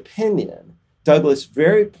in the opinion, Douglas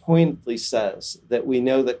very pointedly says that we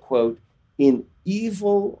know that, quote, in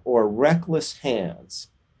evil or reckless hands,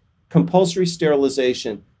 compulsory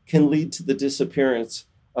sterilization can lead to the disappearance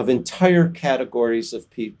of entire categories of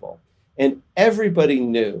people. And everybody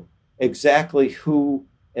knew exactly who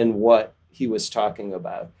and what he was talking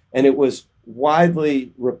about. And it was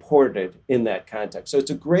widely reported in that context. So it's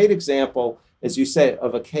a great example, as you say,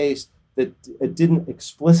 of a case that didn't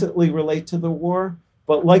explicitly relate to the war,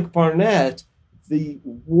 but like Barnett, the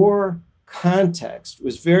war context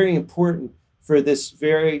was very important for this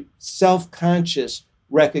very self-conscious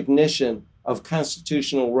recognition of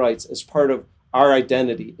constitutional rights as part of our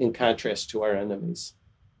identity in contrast to our enemies.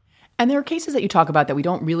 And there are cases that you talk about that we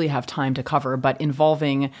don't really have time to cover, but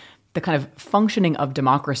involving the kind of functioning of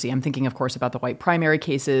democracy. I'm thinking, of course, about the white primary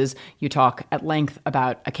cases. You talk at length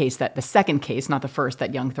about a case that the second case, not the first,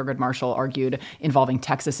 that young Thurgood Marshall argued involving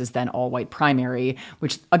Texas's then all-white primary,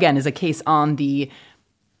 which, again, is a case on the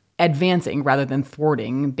advancing rather than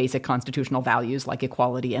thwarting basic constitutional values like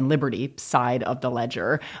equality and liberty side of the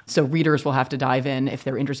ledger. So readers will have to dive in if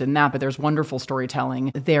they're interested in that, but there's wonderful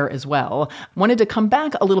storytelling there as well. Wanted to come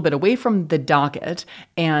back a little bit away from the docket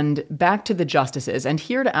and back to the justices, and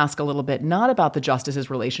here to ask a little bit not about the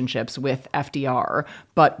justices' relationships with FDR,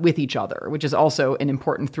 but with each other, which is also an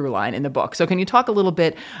important through line in the book. So can you talk a little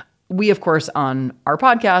bit? We, of course, on our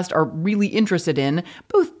podcast are really interested in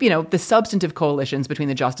both, the substantive coalitions between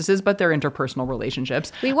the justices, but their interpersonal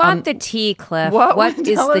relationships. We want the tea, Cliff. What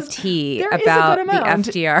is the tea about the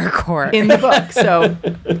FDR court? In the book, so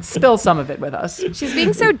spill some of it with us. She's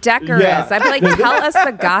being so decorous. Yeah. I'm like, tell us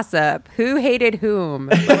the gossip. Who hated whom?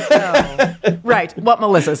 Let's go. Right, what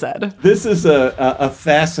Melissa said. This is a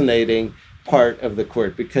fascinating part of the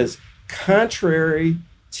court because contrary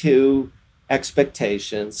to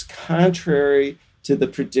expectations, contrary to the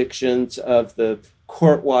predictions of the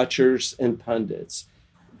court watchers and pundits,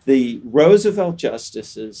 the Roosevelt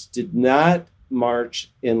justices did not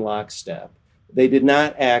march in lockstep. They did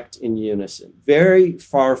not act in unison. Very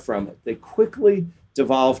far from it. They quickly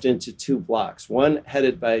devolved into two blocks, one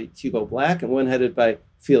headed by Hugo Black and one headed by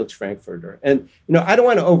Felix Frankfurter. And, I don't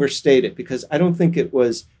want to overstate it because I don't think it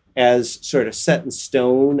was as sort of set in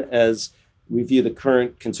stone as we view the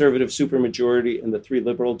current conservative supermajority and the three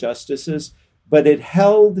liberal justices, but it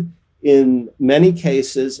held in many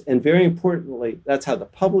cases, and very importantly, that's how the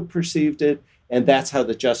public perceived it, and that's how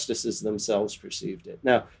the justices themselves perceived it.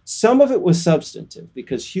 Now, some of it was substantive,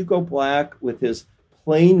 because Hugo Black, with his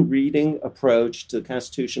plain reading approach to the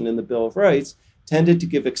Constitution and the Bill of Rights, tended to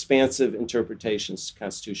give expansive interpretations to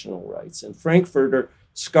constitutional rights. And Frankfurter,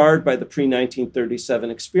 scarred by the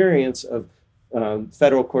pre-1937 experience of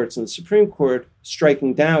federal courts and the Supreme Court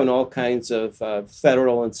striking down all kinds of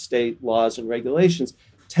federal and state laws and regulations,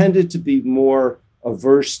 tended to be more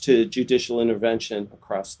averse to judicial intervention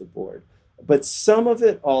across the board. But some of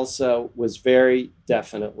it also was very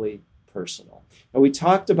definitely personal. And we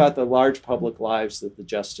talked about the large public lives that the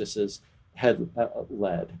justices had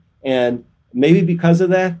led. And maybe because of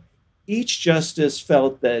that, each justice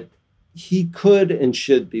felt that he could and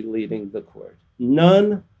should be leading the court.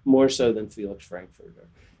 None more so than Felix Frankfurter.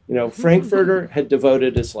 Frankfurter had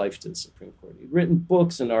devoted his life to the Supreme Court. He'd written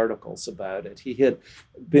books and articles about it. He had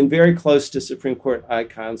been very close to Supreme Court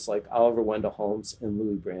icons like Oliver Wendell Holmes and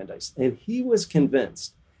Louis Brandeis. And he was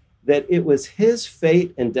convinced that it was his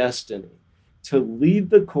fate and destiny to lead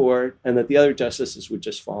the court and that the other justices would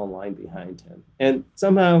just fall in line behind him. And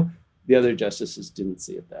somehow the other justices didn't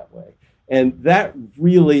see it that way. And that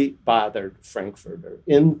really bothered Frankfurter.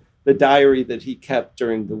 In the diary that he kept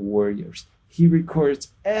during the war years, he records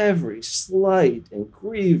every slight and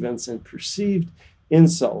grievance and perceived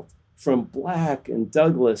insult from Black and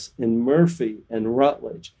Douglas and Murphy and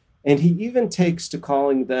Rutledge. And he even takes to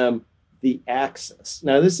calling them the Axis.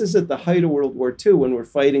 Now, this is at the height of World War II when we're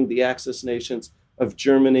fighting the Axis nations of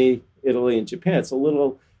Germany, Italy, and Japan. It's a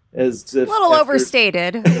little as if...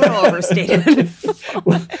 overstated. A little overstated.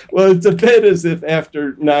 Well, it's a bit as if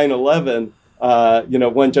after 9/11,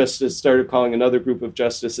 one justice started calling another group of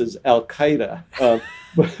justices Al-Qaeda.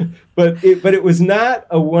 But it was not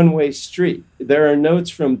a one-way street. There are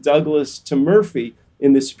notes from Douglas to Murphy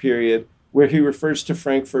in this period where he refers to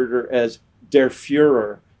Frankfurter as der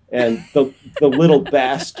Führer and the little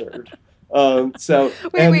bastard.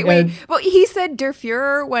 Wait. Well, he said der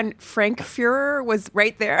Führer when Frank Führer was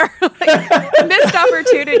right there. Missed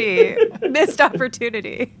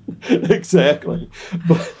opportunity. Exactly.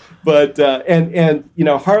 But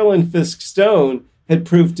Harlan Fiske Stone had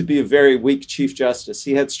proved to be a very weak Chief Justice.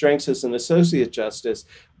 He had strengths as an Associate Justice,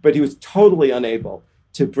 but he was totally unable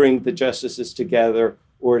to bring the justices together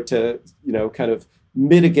or to, kind of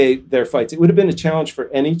mitigate their fights. It would have been a challenge for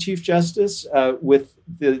any Chief Justice with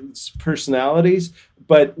the personalities,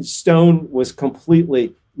 but Stone was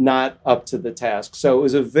completely not up to the task. So it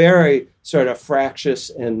was a very sort of fractious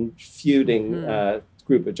and feuding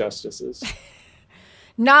group of justices.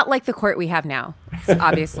 Not like the court we have now.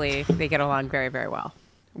 Obviously, they get along very, very well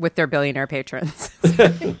with their billionaire patrons.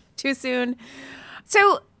 Too soon.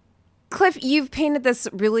 So Cliff, you've painted this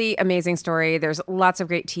really amazing story. There's lots of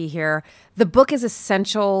great tea here. The book is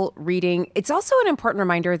essential reading. It's also an important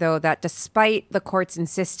reminder, though, that despite the court's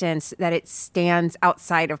insistence that it stands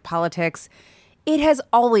outside of politics, it has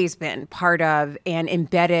always been part of and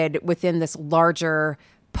embedded within this larger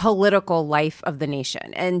political life of the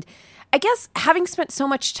nation. And I guess having spent so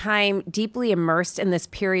much time deeply immersed in this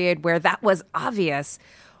period where that was obvious,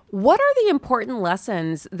 what are the important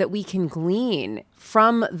lessons that we can glean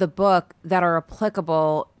from the book that are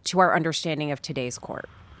applicable to our understanding of today's court?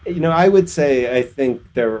 I would say I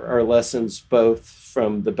think there are lessons both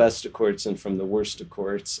from the best of courts and from the worst of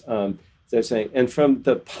courts. They're saying, and from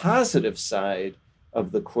the positive side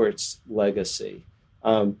of the court's legacy,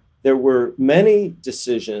 there were many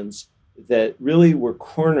decisions that really were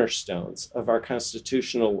cornerstones of our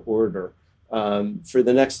constitutional order for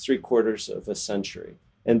the next 3/4 of a century.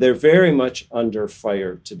 And they're very much under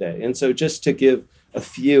fire today. And so just to give a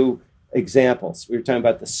few examples, we were talking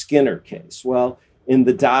about the Skinner case. Well, in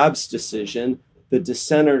the Dobbs decision, the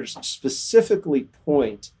dissenters specifically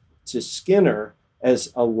point to Skinner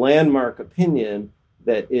as a landmark opinion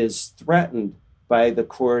that is threatened by the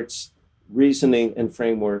court's reasoning and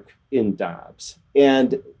framework in Dobbs.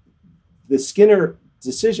 And the Skinner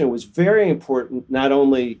decision was very important, not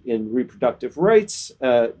only in reproductive rights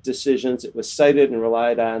decisions, it was cited and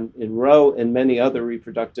relied on in Roe and many other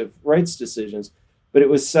reproductive rights decisions, but it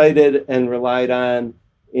was cited and relied on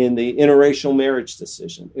in the interracial marriage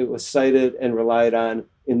decision. It was cited and relied on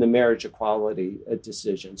in the marriage equality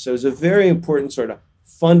decision. So it's a very important sort of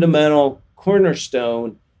fundamental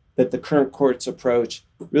cornerstone that the current court's approach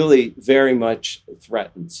really very much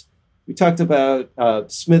threatens. We talked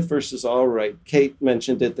about Smith versus Allwright. Kate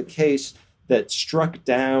mentioned it, the case that struck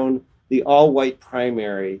down the all-white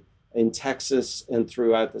primary in Texas and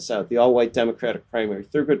throughout the South, the all-white Democratic primary.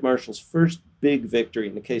 Thurgood Marshall's first big victory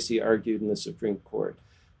in the case he argued in the Supreme Court.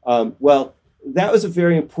 Well, that was a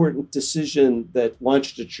very important decision that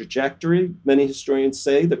launched a trajectory, many historians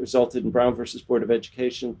say, that resulted in Brown versus Board of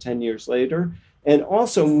Education 10 years later, and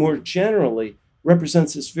also more generally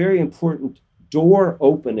represents this very important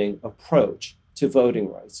door-opening approach to voting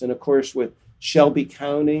rights. And of course, with Shelby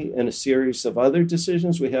County and a series of other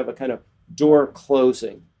decisions, we have a kind of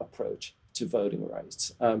door-closing approach to voting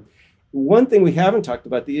rights. One thing we haven't talked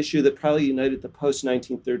about, the issue that probably united the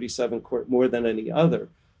post-1937 court more than any other,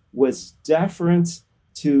 was deference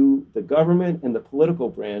to the government and the political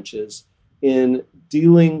branches in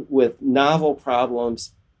dealing with novel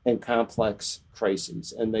problems and complex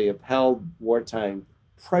crises. And they upheld wartime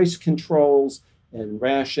price controls and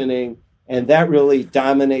rationing, and that really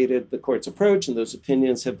dominated the court's approach, and those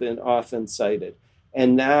opinions have been often cited.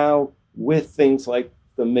 And now, with things like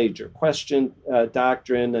the major question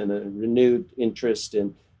doctrine and a renewed interest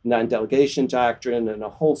in non-delegation doctrine and a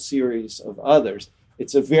whole series of others,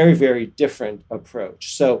 it's a very, very different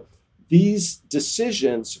approach. So these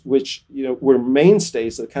decisions, which were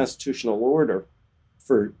mainstays of the constitutional order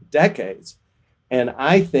for decades, and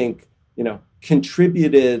I think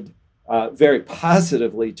contributed very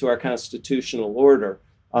positively to our constitutional order,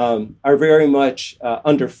 are very much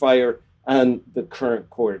under fire on the current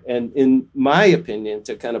court. And in my opinion,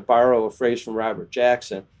 to kind of borrow a phrase from Robert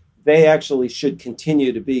Jackson, they actually should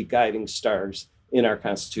continue to be guiding stars in our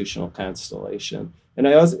constitutional constellation. And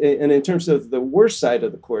in terms of the worst side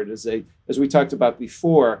of the court, as we talked about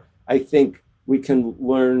before, I think we can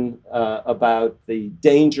learn about the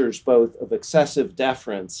dangers both of excessive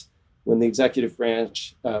deference when the executive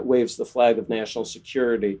branch waves the flag of national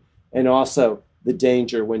security, and also the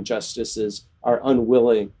danger when justices are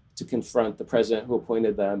unwilling to confront the president who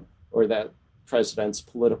appointed them or that president's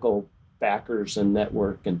political backers and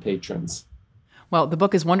network and patrons. Well, the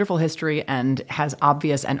book is wonderful history and has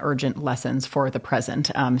obvious and urgent lessons for the present.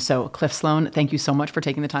 So Cliff Sloan, thank you so much for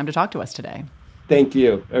taking the time to talk to us today. Thank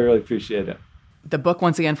you. I really appreciate it. The book,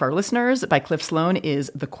 once again, for our listeners, by Cliff Sloan,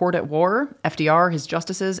 is The Court at War, FDR, His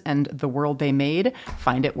Justices, and the World They Made.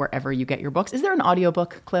 Find it wherever you get your books. Is there an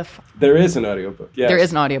audiobook, Cliff? There is an audiobook, yes. There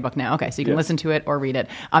is an audiobook now. Okay, so you can listen to it or read it.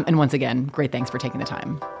 And once again, great thanks for taking the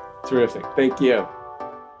time. Terrific. Thank you.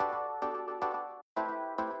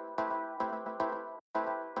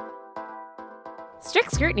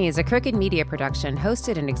 Strict Scrutiny is a Crooked Media production,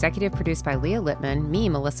 hosted and executive produced by Leah Lippman, me,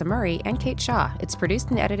 Melissa Murray, and Kate Shaw. It's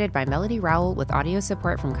produced and edited by Melody Rowell with audio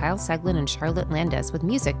support from Kyle Seglin and Charlotte Landis with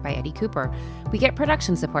music by Eddie Cooper. We get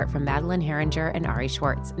production support from Madeline Herringer and Ari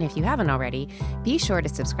Schwartz. And if you haven't already, be sure to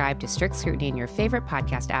subscribe to Strict Scrutiny in your favorite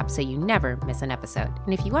podcast app so you never miss an episode.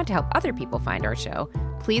 And if you want to help other people find our show,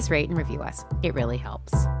 please rate and review us. It really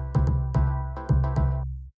helps.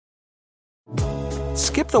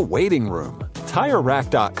 Skip the waiting room.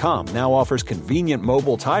 TireRack.com now offers convenient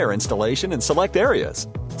mobile tire installation in select areas.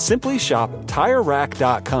 Simply shop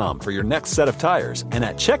TireRack.com for your next set of tires, and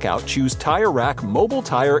at checkout, choose Tire Rack Mobile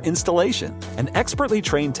Tire Installation. An expertly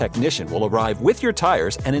trained technician will arrive with your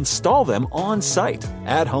tires and install them on site,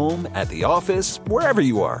 at home, at the office, wherever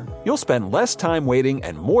you are. You'll spend less time waiting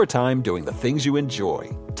and more time doing the things you enjoy.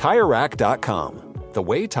 TireRack.com, the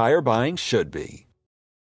way tire buying should be.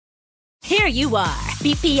 Here you are,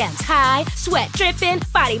 BPMs high, sweat dripping,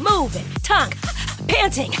 body moving, tongue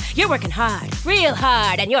panting. You're working hard, real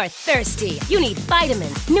hard, and you're thirsty. You need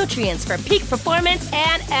vitamins, nutrients for peak performance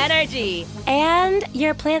and energy. And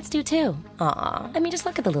your plants do too. Aw, I mean, just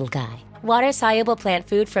look at the little guy. Water-soluble plant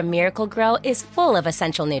food from Miracle Grow is full of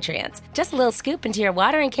essential nutrients. Just a little scoop into your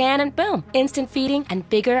watering can and boom, instant feeding and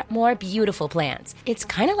bigger, more beautiful plants. It's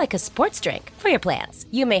kind of like a sports drink for your plants.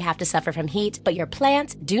 You may have to suffer from heat, but your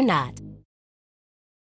plants do not.